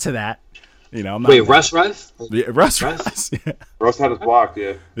 shout out to that. You know, I'm not Wait, Russ? Yeah, Russ. Yeah, Russ had us blocked,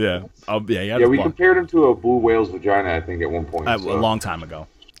 yeah. yeah. Yeah, we compared him to a blue whale's vagina, I think, at one point. A so. long time ago.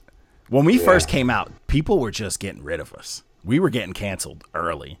 When we first came out, people were just getting rid of us. We were getting canceled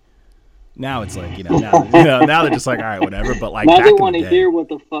early. Now it's like, now they're just like, all right, whatever. But like, Now back they in the want to day- hear what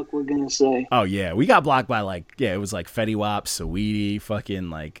the fuck we're gonna say. Oh yeah, we got blocked by it was like Fetty Wap, Saweetie, fucking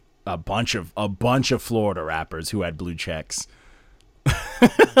like a bunch of Florida rappers who had blue checks.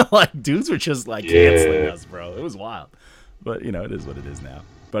 Like dudes were just like canceling us, bro. It was wild. But it is what it is now.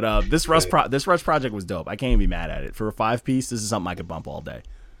 But this Rush project was dope. I can't even be mad at it. For a 5-piece, this is something I could bump all day.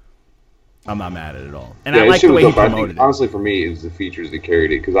 I'm not mad at it at all. And I this like shit the way was he dope. I think, promoted it. honestly, for me, it was the features that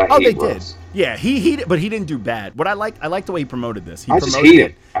carried it because I Oh, they hate did. Russ. Yeah, but he didn't do bad. What I like the way he promoted this. He I just promoted hate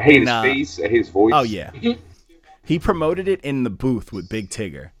it him. I hate in, his face. I hate his voice. Oh yeah, he promoted it in the booth with Big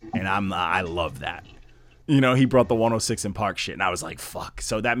Tigger, and I love that. He brought the 106 in Park shit, and I was like, fuck.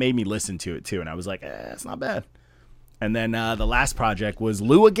 So that made me listen to it too, and I was like, it's not bad. And then the last project was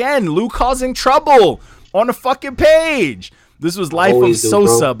Lou again. Lou causing trouble on the fucking page. This was Life of Always do,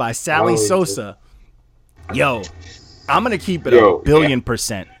 Sosa bro. by Sally Always do. Sosa. Yo, I'm going to keep it Yo, a billion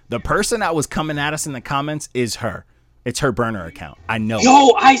 %. The person that was coming at us in the comments is her. It's her burner account. I know.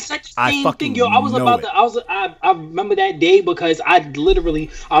 Yo, I said the I same fucking thing. Yo, I was know about it. to. I remember that day because I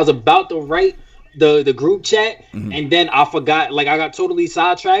was about to write the group chat, Mm-hmm. and then I forgot. Like I got totally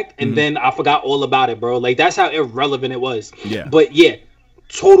sidetracked, and then I forgot all about it, bro. Like that's how irrelevant it was. Yeah. But yeah,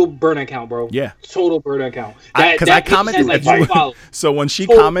 total burner account, bro. Yeah. Total burner account. Because I page commented has, like two followers. so when she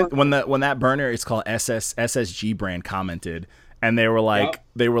Total comment burner. when that burner, it's called SSG brand, commented and they were like,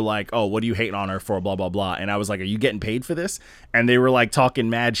 oh, what are you hating on her for, blah blah blah, and I was like, are you getting paid for this? And they were like talking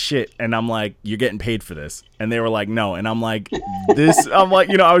mad shit, and I'm like, you're getting paid for this? And they were like, no. And I'm like, I'm like,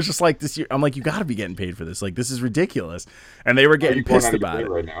 I was just like, I'm like, you gotta be getting paid for this, like this is ridiculous. And they were getting pissed about it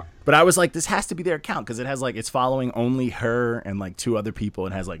right now. But I was like, this has to be their account, because it has like, it's following only her and like 2 other people,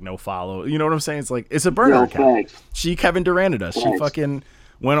 and has like no follow, you know what I'm saying? It's like, it's a burner account. She Kevin Durant'd us. She fucking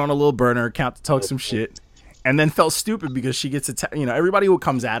went on a little burner account to talk some shit, and then felt stupid because she gets everybody who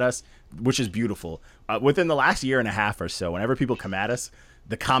comes at us, which is beautiful. Within the last year and a half or so, whenever people come at us,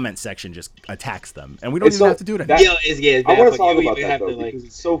 the comment section just attacks them, and we don't even have to do that. I want to talk about that though, because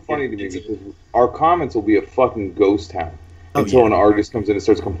it's so funny to me, because our comments will be a fucking ghost town until an artist comes in and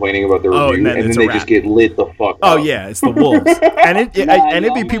starts complaining about their review, and then they just get lit the fuck up. Oh yeah, it's the wolves, and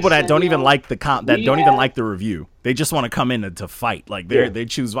it'd be people that don't even like even like the review. They just want to come in to fight. Like they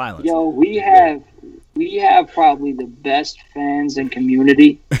choose violence. Yo, we have probably the best fans and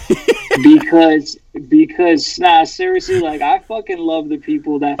community because seriously, like I fucking love the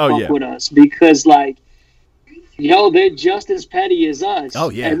people that fuck with us, because like, they're just as petty as us. Oh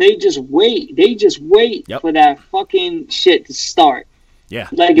yeah, and they just wait for that fucking shit to start. Yeah,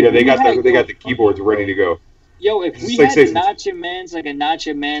 like they got the keyboards ready to go. Yo, if we had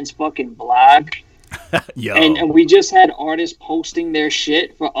Nacho Man's fucking blog. Yo. And we just had artists posting their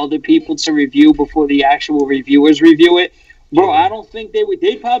shit for other people to review before the actual reviewers review it. Bro, I don't think they would.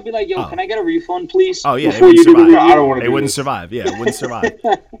 They'd probably be like, yo, can I get a refund, please? Oh, yeah. Before you do the review? I don't want to. They wouldn't survive. Yeah, it wouldn't survive.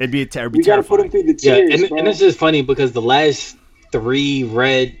 It'd be terrible. We got to put them through the tears, and it's just funny because the last 3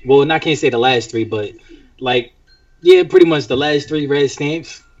 red... Well, I can't say the last 3, but like, yeah, pretty much the last 3 red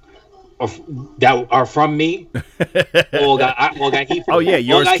stamps that are from me. all got heat for. Oh yeah,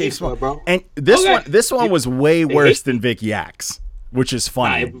 yours came smart, bro. And this one was way worse than Vic Yak's, which is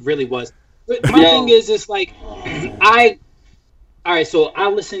funny. It really was. But my thing is, it's like all right. So I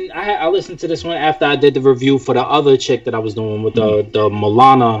listened to this one after I did the review for the other chick that I was doing with the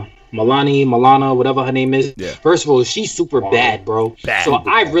Milana, whatever her name is. Yeah. First of all, she's super bad, bro. So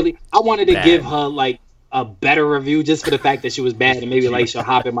I wanted to give her like a better review just for the fact that she was bad, and maybe like she'll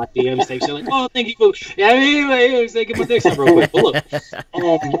hop in my DMs and say like, oh, thank you for get my dick real quick. But look,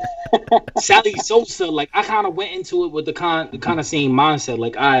 Sally Sosa, like I kind of went into it with the kind of same mindset,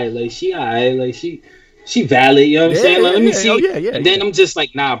 like she valid, you know what I'm saying? Like, let me see. And then I'm just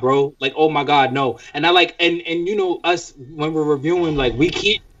like, nah, bro, like, oh my god, no. And I like, and us when we're reviewing, like we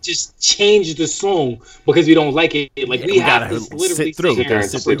can't just change the song because we don't like it. Like we have to literally sit through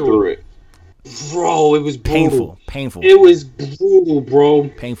it. Bro, it was brutal. Painful. It was brutal, bro.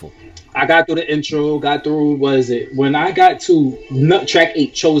 Painful. I got through the intro, when I got to track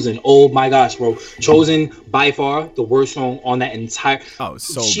 8, Chosen. Oh my gosh, bro. Chosen, by far, the worst song on that entire... Oh,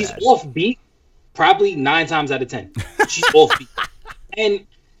 so she's bad. She's off beat, probably 9 times out of 10. She's off beat. And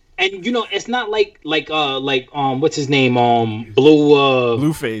it's not like what's his name?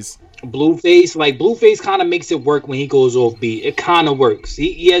 Blueface. Blueface, like Blueface kind of makes it work when he goes off beat. It kind of works.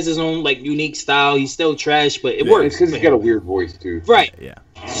 He has his own like unique style. He's still trash, but it works. It's because he's got a weird voice too. Right. Yeah.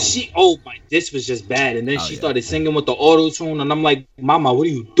 This was just bad. And then she started singing with the auto tune, and I'm like, Mama, what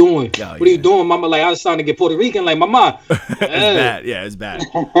are you doing? What are you doing, Mama? Like I was starting to get Puerto Rican, like Mama. It's bad. Yeah, it's bad.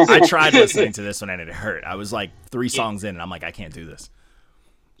 I tried listening to this one and it hurt. I was like 3 songs in, and I'm like, I can't do this.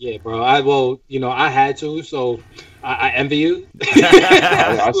 Yeah, bro. I had to, so I envy you.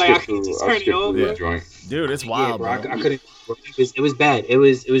 I skipped through the joint. Dude, it's wild, bro. bro. I couldn't. It was bad. It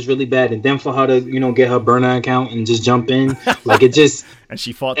was really bad. And then for her to get her burner account and just jump in, like it just. And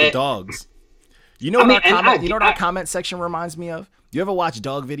she fought the dogs. You know what our comment section reminds me of? You ever watch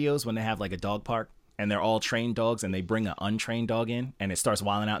dog videos when they have like a dog park? And they're all trained dogs, and they bring an untrained dog in, and it starts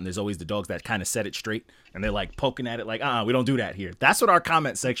wilding out, and there's always the dogs that kind of set it straight, and they're like poking at it like, we don't do that here. That's what our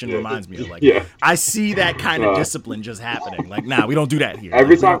comment section reminds me of. Like, I see that kind of discipline just happening. Like, nah, we don't do that here.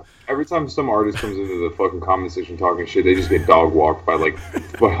 Every time some artist comes into the fucking comment section talking shit, they just get dog walked by like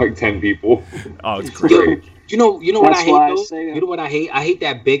 10 people. Oh, it's crazy. You know what I hate though? You know what I hate? I hate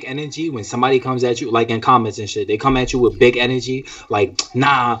that big energy when somebody comes at you, like in comments and shit. They come at you with big energy, like,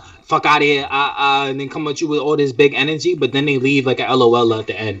 nah, fuck out of here, and then come at you with all this big energy, but then they leave like a LOL at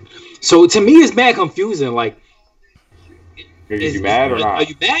the end. So to me, it's mad confusing. Like, are you mad or not? Are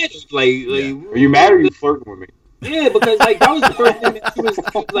you mad? Like, are you mad or are you flirting with me? Yeah, because like that was the first thing that she was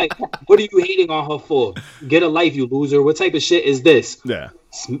like, what are you hating on her for? Get a life, you loser. What type of shit is this? Yeah.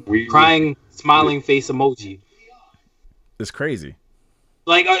 Crying, smiling face emoji. It's crazy.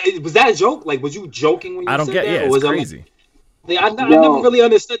 Like, was that a joke? Like, was you joking when you said that? Yeah, it's crazy. I never really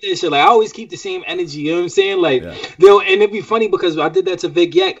understood that shit. Like, I always keep the same energy. You know what I'm saying? Like, and it'd be funny because I did that to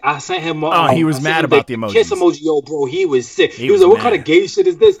Vic Yak. I sent him. He was mad about the emojis. Kiss emoji, yo, bro. He was sick. He was like, "What kind of gay shit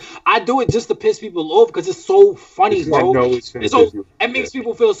is this?" I do it just to piss people off because it's so funny, bro. It makes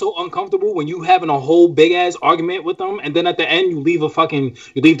people feel so uncomfortable when you having a whole big ass argument with them, and then at the end you leave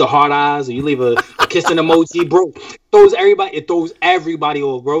the hard eyes, or you leave a kissing emoji, bro. It throws everybody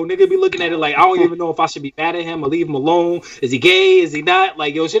off, bro. Nigga be looking at it like, I don't even know if I should be mad at him or leave him alone. Is he gay? Is he not?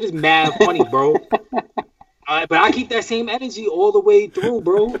 Like, yo, shit is mad funny, bro. But I keep that same energy all the way through,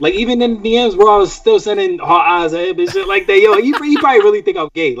 bro. Like, even in DMs, bro, I was still sending hard eyes at him and shit like that. Yo, he probably really think I'm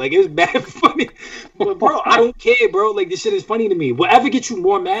gay. Like, it was mad funny. But, bro, I don't care, bro. Like, this shit is funny to me. Whatever gets you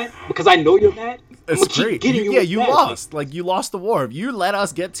more mad, because I know you're mad, it's great. You lost. Like, you lost the war. If you let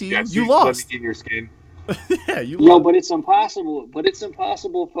us get to you, you lost. Let me get in your skin. But it's impossible. But it's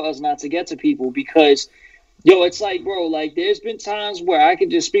impossible for us not to get to people because, it's like, bro, like, there's been times where I can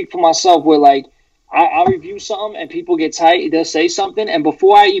just speak for myself where, like, I'll review something and people get tight. They'll say something, and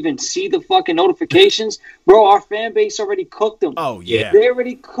before I even see the fucking notifications, bro, our fan base already cooked them. Oh yeah, they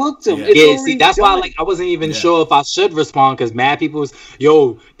already cooked them. Yeah, see, that's why like I wasn't even sure if I should respond because mad people was,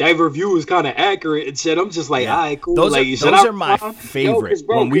 yo, that review is kind of accurate and shit. I'm just like, all right, cool. Those are my favorite.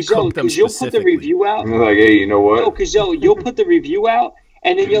 When we cook them specifically, you'll put the review out. I'm like, hey, you know what? Because you'll put the review out.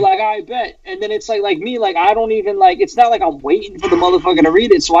 And then you're like, I bet. And then it's like me, like, I don't even, like, it's not like I'm waiting for the motherfucker to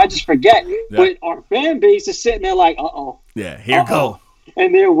read it, so I just forget. Yeah. But our fan base is sitting there like, uh-oh. Yeah, here go.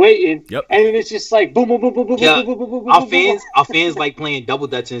 And they're waiting. Yep. And then it's just like, boom, boom, boom, boom, boom, boom, boom, boom, boom. Our fans like playing double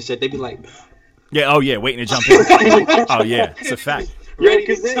dutch and shit. They be like, waiting to jump in. Oh, yeah, it's a fact. Yeah,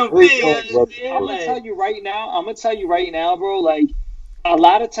 because I'm going to tell you right now, bro, like, a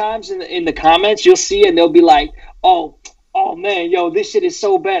lot of times in the comments, you'll see and they'll be like, oh man, yo, this shit is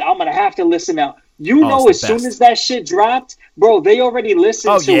so bad. I'm gonna have to listen now. As soon as that shit dropped, bro, they already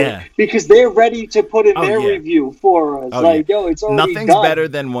listened to it because they're ready to put in their review for us. It's already Nothing's done. better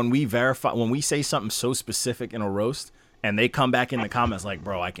than when we verify, when we say something so specific in a roast and they come back in the comments like,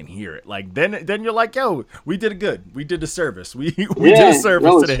 bro, I can hear it. Like, then you're like, yo, we did it good. We did a service. We did a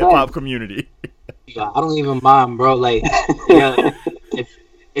service to the hip hop community. I don't even mind, bro. Like,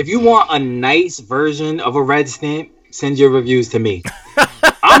 if you want a nice version of a red stamp, send your reviews to me.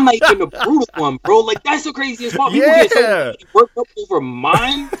 I'm like in the brutal one, bro. Like, that's the craziest part. People get so worked up over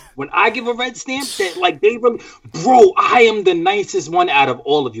mine when I give a red stamp that, like, they really, bro, I am the nicest one out of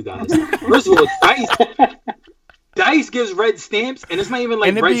all of you guys. First of all, Dice gives red stamps, and it's not even like,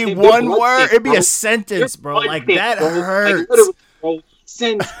 and it'd be one word, it'd be a sentence, bro. Like, that hurts. Like, bro.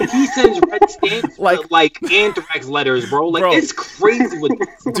 He sends red stamps like anthrax letters, bro. Like, it's crazy with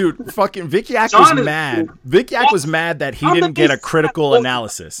this. Dude, fucking Vic Yak was mad. Vic Yak was mad that he didn't get a critical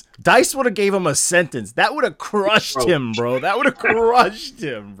analysis. Dice would have gave him a sentence. That would have crushed him, bro.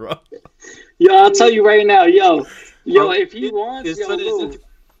 Yo, I'll tell you right now, yo, if he wants,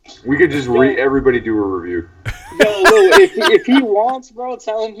 we could just everybody do a review. Yo, Lou, if he wants, bro,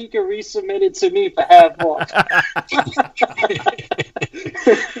 tell him he can resubmit it to me for half off.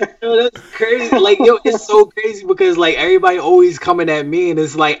 Yo, that's crazy. Like, yo, it's so crazy because, like, everybody always coming at me, and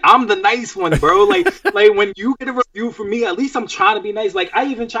it's like, I'm the nice one, bro. Like when you get a review from me, at least I'm trying to be nice. Like, I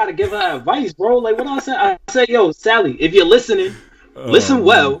even try to give her advice, bro. Like, what I said, yo, Sally, if you're listening, listen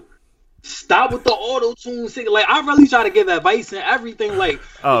well. Stop with the auto-tune singing. Like, I really try to give advice and everything. Like,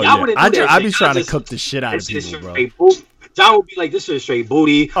 I be trying to cook the shit out of people, bro. John would be like, this is straight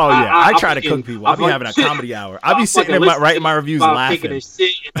booty. Oh, yeah. I try to cook people. I be having a comedy hour. I be sitting there writing my reviews laughing.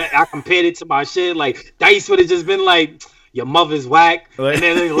 Shit, and I compared it to my shit. Like, Dice would have just been like, your mother's whack. And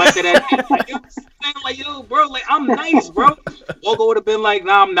then they left it at like, yo, bro, like, I'm nice, bro. Walker would have been like,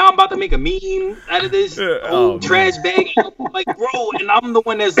 now I'm about to make a meme out of this old trash bag. Like, bro, and I'm the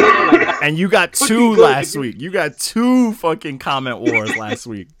one that's like, and you got two last week. You got two fucking comment wars last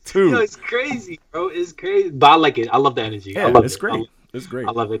week. Two. Yo, it's crazy, bro. It's crazy. But I like it. I love the energy. Yeah, I love it's great. It's great.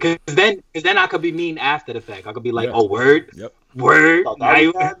 I love it. Because then I could be mean after the fact. I could be like, oh, word? Yep. Word?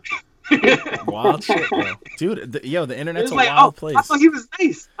 Wild shit, bro. Dude, the internet's a wild place. I thought he was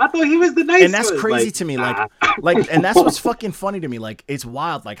nice. I thought he was the nice one. And that's crazy to me. Like, and that's what's fucking funny to me. Like, it's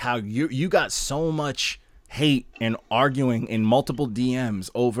wild, like, how you got so much hate and arguing in multiple DMs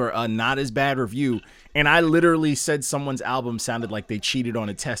over a not as bad review. And I literally said someone's album sounded like they cheated on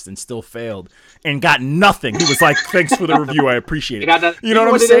a test and still failed and got nothing. He was like, thanks for the review. I appreciate it. You know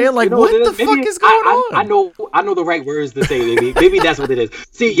what I'm saying? Like, what the fuck is going on? I know the right words to say, baby. Maybe that's what it is.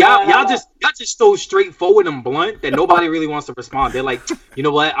 See, y'all just so straightforward and blunt that nobody really wants to respond. They're like, you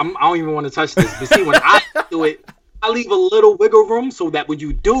know what? I don't even want to touch this. But see, when I do it, I leave a little wiggle room so that when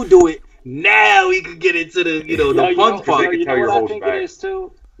you do it, now we could get into the the fun part. You know what I think it is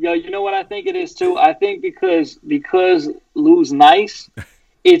too. Yo, you know what I think it is too? I think because Lou's nice,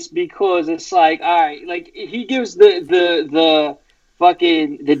 it's because it's like, all right, like he gives the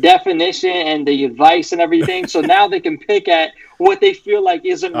fucking the definition and the advice and everything. So now they can pick at what they feel like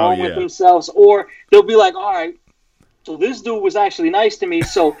isn't wrong with themselves, or they'll be like, all right, so this dude was actually nice to me,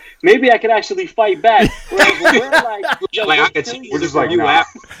 so maybe I could actually fight back. Whereas we're like, I could see just like, you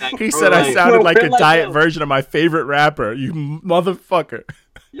he said I sounded like a diet version of my favorite rapper. You motherfucker.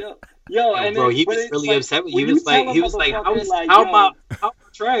 Yo, and bro, he was really upset. He was like, how am I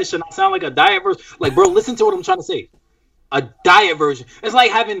trash and I sound like a diet version? Like, bro, listen to what I'm trying to say. A diet version. It's like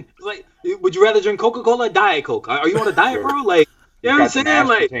would you rather drink Coca-Cola or Diet Coke? Are you on a diet, bro? Like, you know what I'm saying?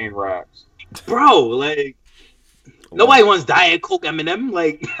 Like, raps. Bro, like, nobody wants Diet Coke Eminem.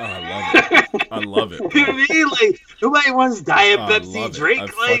 Like, I love it. You know what I mean? Like, nobody wants Diet Pepsi Drake. I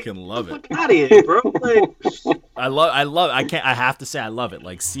fucking love it. Out of here, bro. Like, I have to say I love it.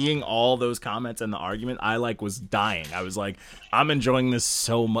 Like, seeing all those comments and the argument, I was dying. I was like, I'm enjoying this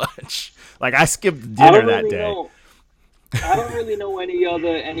so much. Like, I skipped dinner that day. I don't really know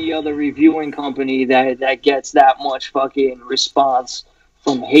any other reviewing company that gets that much fucking response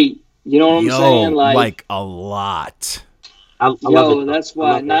from hate. You know what I'm saying? Like a lot. I love it. That's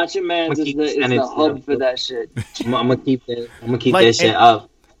why Nacho Man's is the hub for that shit. I'm gonna keep that shit up.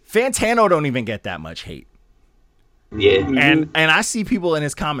 Fantano don't even get that much hate. Yeah, and I see people in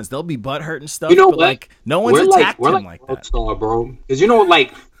his comments, they'll be butthurt and stuff. You know but what? Like no one's attacked him like World that. Star, bro. Because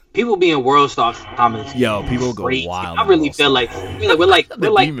like people be in World Star comments. Yo, people go crazy. wild. I really feel like we're like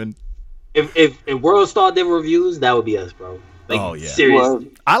if World Star did reviews, that would be us, bro. Like,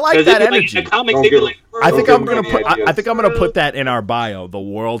 seriously. I like that energy. Like, comics, they be like, I think I'm gonna put that in our bio, the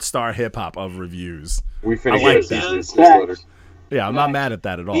World Star Hip Hop of reviews. We finished like that. Yeah, I'm not mad at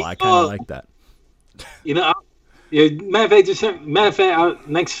that at all. I kind of like that. You know, matter of fact, our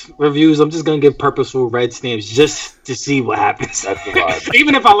next reviews, I'm just gonna give purposeful red stamps just to see what happens. That's the vibe.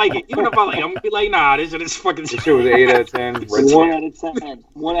 Even if I like it, I'm gonna be like, nah, this shit is fucking. This shit was 8 out of 10. 1 out of 10.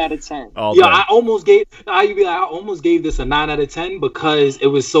 1 out of 10. Yeah, I almost gave this a 9 out of 10 because it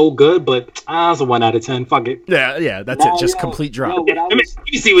was so good, but it's a 1 out of 10. Fuck it. Yeah, that's it. Just complete drop. Let me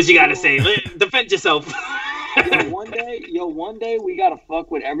see what you gotta say. Defend yourself. One day we gotta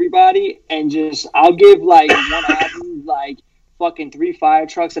fuck with everybody and I'll give like one album like fucking 3 fire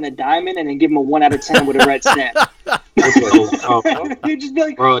trucks and a diamond and then give them a 1 out of 10 with a red stamp. Like,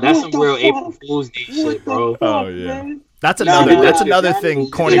 bro, that's some real April Fool's Day shit, bro. Oh yeah, man. That's another thing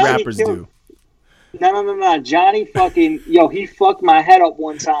corny rappers do. No. Johnny fucking he fucked my head up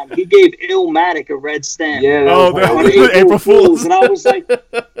one time. He gave Illmatic a red stamp. Yeah. That was April Fool's. And I was like,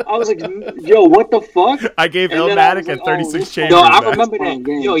 yo, what the fuck? I gave Illmatic a 36 Chambers. Yo, I remember that.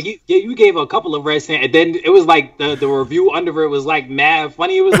 Yo, you gave a couple of red stamps, and then it was like the review under it was like mad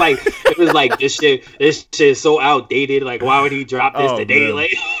funny. It was like this shit is so outdated. Like, why would he drop this today? Man.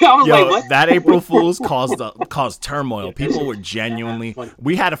 Like, I was like, what? That April Fool's caused turmoil. People were genuinely.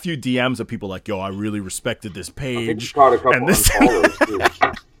 We had a few DMs of people like, yo, I really respected this page and this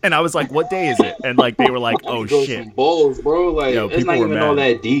and I was like, what day is it? And like they were like, oh shit, balls, bro. Like, it's not even all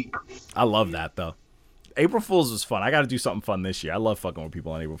that deep. I love that though. April Fool's was fun. I got to do something fun this year. I love fucking with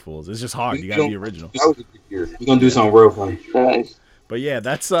people on April Fool's. It's just hard. You got to be original. That was a good year. We're gonna do something real fun. But yeah,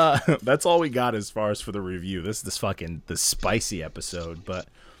 that's all we got as far as for the review. This fucking the spicy episode, but.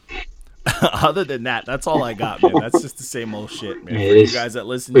 Other than that, that's all I got, man. That's just the same old shit, man. For you guys that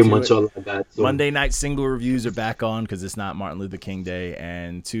listen to it, all I got, Monday night single reviews are back on because it's not Martin Luther King Day,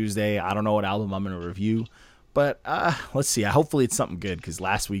 and Tuesday, I don't know what album I'm gonna review, but let's see. Hopefully, it's something good because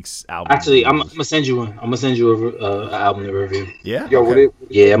last week's album. Actually, I'm gonna send you one. I'm gonna send you an album to review. Yeah. Yo, okay.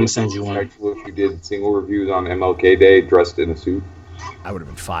 I'm gonna send you one. If you did single reviews on MLK Day dressed in a suit, I would have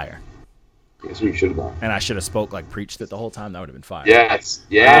been fire. Yes, we should have done. And I should have preached it the whole time. That would have been fire. Yes.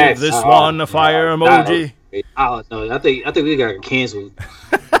 This one, a fire emoji. Oh no, I think we got canceled.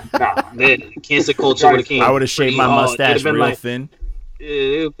 Man, cancel culture would have came. I would have shaved my mustache real thin.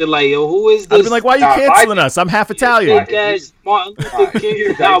 It would be like, yo, who is this? I'd be like, why are you canceling us? I'm half Italian. I'm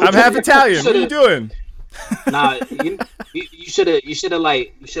half Italian. What are you doing? Nah, you should have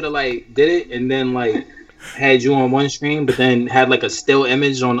did it and then like had you on one screen, but then had like a still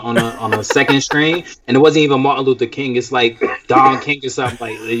image on a second screen, and it wasn't even Martin Luther King. It's like Don King or something.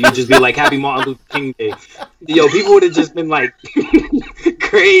 Like you just be like, "Happy Martin Luther King Day." Yo, people would have just been like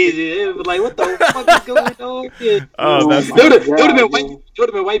crazy. It was like, what the fuck is going on here? Oh, it would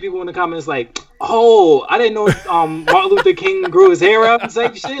have been white people in the comments like, oh, I didn't know Martin Luther King grew his hair out and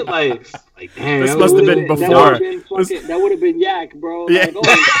such shit. Like damn, this must have been before. That would have been yak, bro. Yeah. Like, oh,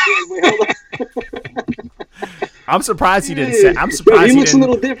 shit, wait, hold on. I'm surprised he didn't say. I'm surprised he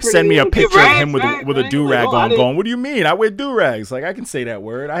didn't send me a picture of him with a do-rag on, going, "What do you mean? I wear do-rags. Like I can say that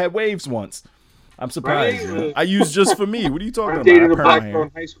word. I had waves once." I'm surprised. Man. I use just for me. What are you talking about? Dated a black girl in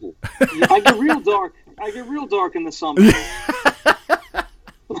high school. I get real dark. In the summer.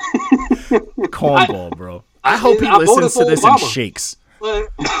 Cornball, bro. I hope he listens to this and shakes. I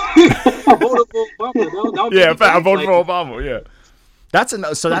voted for Obama. Yeah, in fact, I voted for Obama. Yeah. That's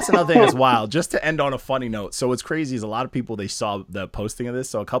another thing as well. Just to end on a funny note. So what's crazy is a lot of people, they saw the posting of this.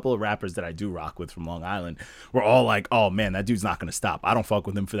 So a couple of rappers that I do rock with from Long Island were all like, "Oh man, that dude's not gonna stop. I don't fuck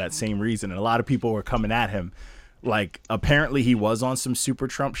with him for that same reason." And a lot of people were coming at him. Like apparently he was on some super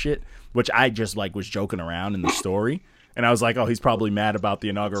Trump shit, which I just like was joking around in the story. And I was like, "Oh, he's probably mad about the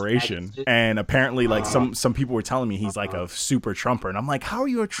inauguration." And apparently like some people were telling me he's like a super Trumper. And I'm like, "How are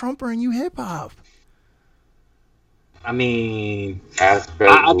you a Trumper and you hip hop?" I mean, I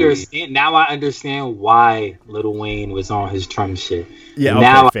understand now. I understand why Lil Wayne was on his Trump shit. Yeah,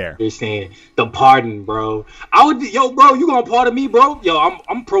 now fair. I understand the pardon, bro. Bro, you gonna pardon me, bro? Yo,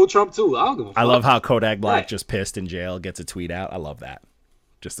 I'm pro Trump too. I don't give a fuck. I love how Kodak Black just pissed in jail, gets a tweet out. I love that.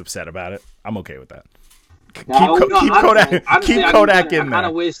 Just upset about it. I'm okay with that. Keep Kodak in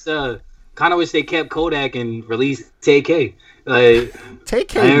there. Kind of wish they kept Kodak and released TK. Like,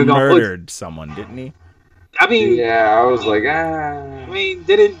 TK murdered someone, didn't he? I mean, yeah, I was like, I mean,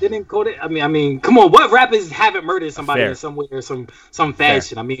 didn't Kodak? I mean, come on, what rappers haven't murdered somebody in some way or some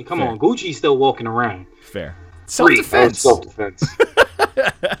fashion? Fair. I mean, come on, Gucci's still walking around. Fair. Self-defense.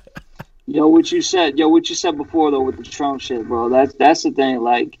 Yo, what you said before though with the Trump shit, bro. That's the thing.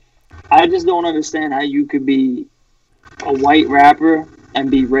 Like, I just don't understand how you could be a white rapper and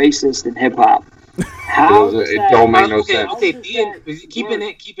be racist in hip hop. It don't make no sense. Okay,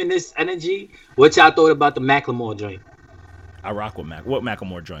 keeping this energy. What y'all thought about the Macklemore joint? I rock with What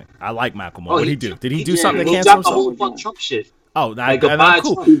Macklemore joint? I like Macklemore. What did he do? Did he do something to cancel himself? The whole fuck Trump shit. Oh, like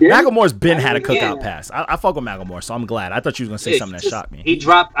cool. Macklemore's been had a cookout pass. I fuck with Macklemore, so I'm glad. I thought you was gonna say something that shocked me. He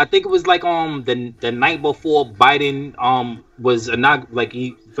dropped. I think it was like the night before Biden was for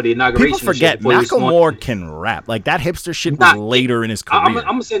the inauguration. People forget Macklemore can rap. Like that hipster shit was later in his career. I'm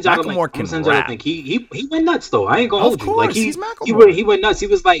gonna send y'all Macklemore can rap. He went nuts though. I ain't gonna hold you. Like he's Macklemore. He went nuts. He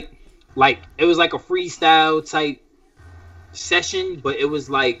was like it was like a freestyle type session, but it was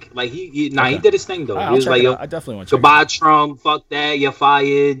like he did his thing though. He was like, yo, I definitely want to goodbye Trump, fuck that, you're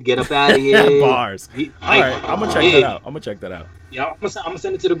fired, get up out of here. Bars. All right, I'm gonna check that out. Yeah, I'm gonna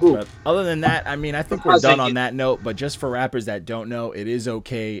send it to the group. But other than that, I mean, I think we're done on that note. But just for rappers that don't know, it is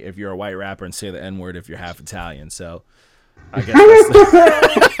okay if you're a white rapper and say the N-word if you're half Italian. So I guess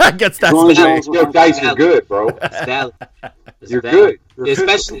that's Yo, Dice, you're good, bro. You're good.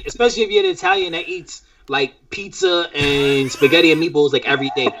 Especially if you're an Italian that eats like pizza and spaghetti and meatballs like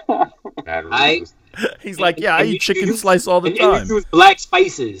every day. He's like, yeah, I eat chicken slice all the time. And you use black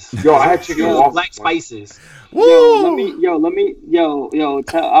spices. Yo, I had chicken black spices. Woo! I'm gonna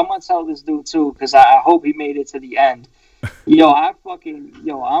tell this dude too, because I hope he made it to the end.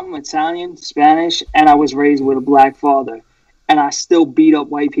 I'm Italian, Spanish, and I was raised with a black father, and I still beat up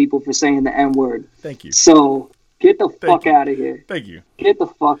white people for saying the N-word. Thank you. So get the fuck out of here. Thank you. Get the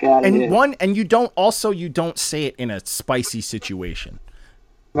fuck out of here. And you don't say it in a spicy situation.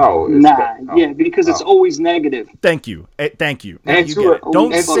 No. Because it's always negative. Thank you. Thank you. And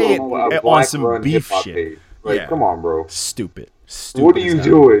don't say it on some beef shit. Like, come on, bro. Stupid. What are you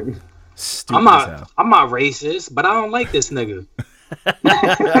doing? Stupid. I'm not racist, but I don't like this nigga.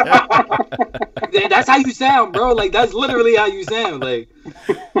 That's how you sound, bro. Like that's literally how you sound. Like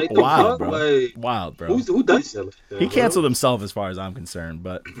wild, bro. Like, wild, bro. Who does shit like that? He canceled himself, as far as I'm concerned.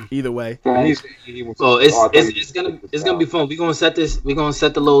 But either way, it's gonna be fun. We're gonna set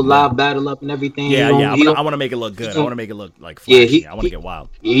the little live battle up and everything. Yeah. I want to make it look good. I want to make it look like flashy. I want to get wild.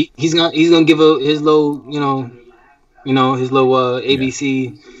 He's gonna give his little his little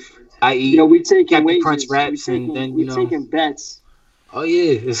ABC. I.e., we taking wages, Crunch raps, and then we taking bets. Oh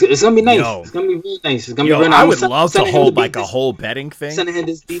yeah, it's gonna be nice. It's gonna be really nice. It's gonna be really nice. I would love to hold like a whole betting thing. Sending him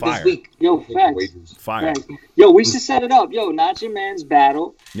this beat this week. Yo, facts. Fire. Yo, we should set it up. Yo, not your man's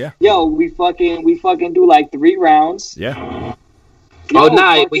battle. Yeah. Yo, we fucking do like 3 rounds. Yeah.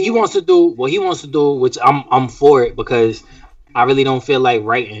 What he wants to do, which I'm for it because I really don't feel like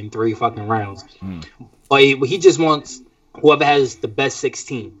writing 3 fucking rounds. But he just wants whoever has the best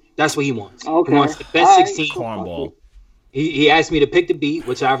 16. That's what he wants. Okay. He wants the best 16. Cornball. He asked me to pick the beat,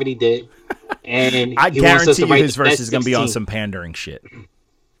 which I already did. And I guarantee you his verse is going to be on some pandering shit.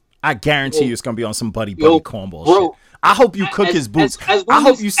 I guarantee you it's going to be on some buddy cornball shit. I hope you cook his boots. I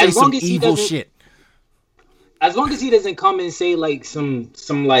hope you say some evil shit. As long as he doesn't come and say like some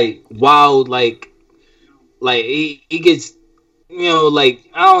like wild like he gets, you know, like,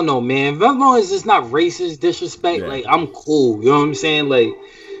 I don't know, man. As long as it's not racist disrespect, like, I'm cool. You know what I'm saying? Like,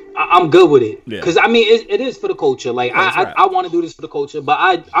 I'm good with it. Because, I mean, it is for the culture. Like, I want to do this for the culture. But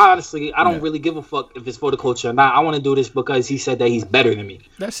I honestly, I don't really give a fuck if it's for the culture or not. I want to do this because he said that he's better than me.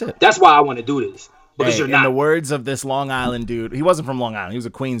 That's it. That's why I want to do this. Because you're not. In the words of this Long Island dude, he wasn't from Long Island. He was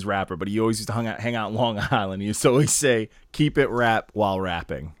a Queens rapper, but he always used to hang out in Long Island. He used to always say, keep it rap while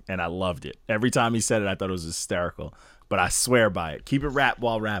rapping. And I loved it. Every time he said it, I thought it was hysterical. But I swear by it. Keep it rap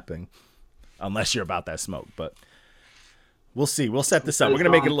while rapping. Unless you're about that smoke. But we'll see. We'll set this up. We're going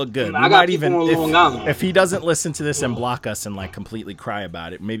to make it look good. We might even, if he doesn't listen to this and block us and like completely cry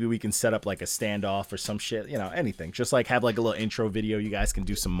about it, maybe we can set up like a standoff or some shit. You know, anything. Just like have like a little intro video. You guys can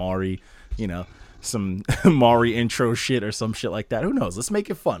do some Maury, you know, some Maury intro shit or some shit like that. Who knows? Let's make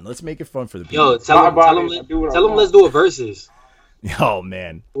it fun. Let's make it fun for the people. Yo, tell him let's do a versus. Oh,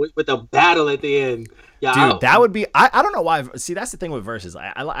 man. With a battle at the end. Yeah, dude, that would be. I don't know why. See, that's the thing with verses.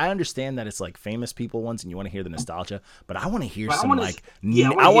 I understand that it's like famous people ones, and you want to hear the nostalgia. But I want to hear some like.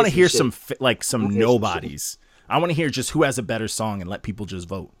 I want to hear some like some nobodies. I want to hear just who has a better song and let people just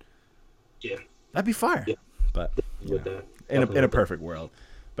vote. Yeah, that'd be fire. Yeah. But in a perfect world.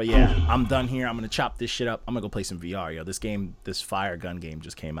 But yeah, I'm done here. I'm gonna chop this shit up. I'm gonna go play some VR. Yo, this Fire Gun game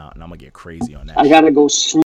just came out, and I'm gonna get crazy on that. I gotta go.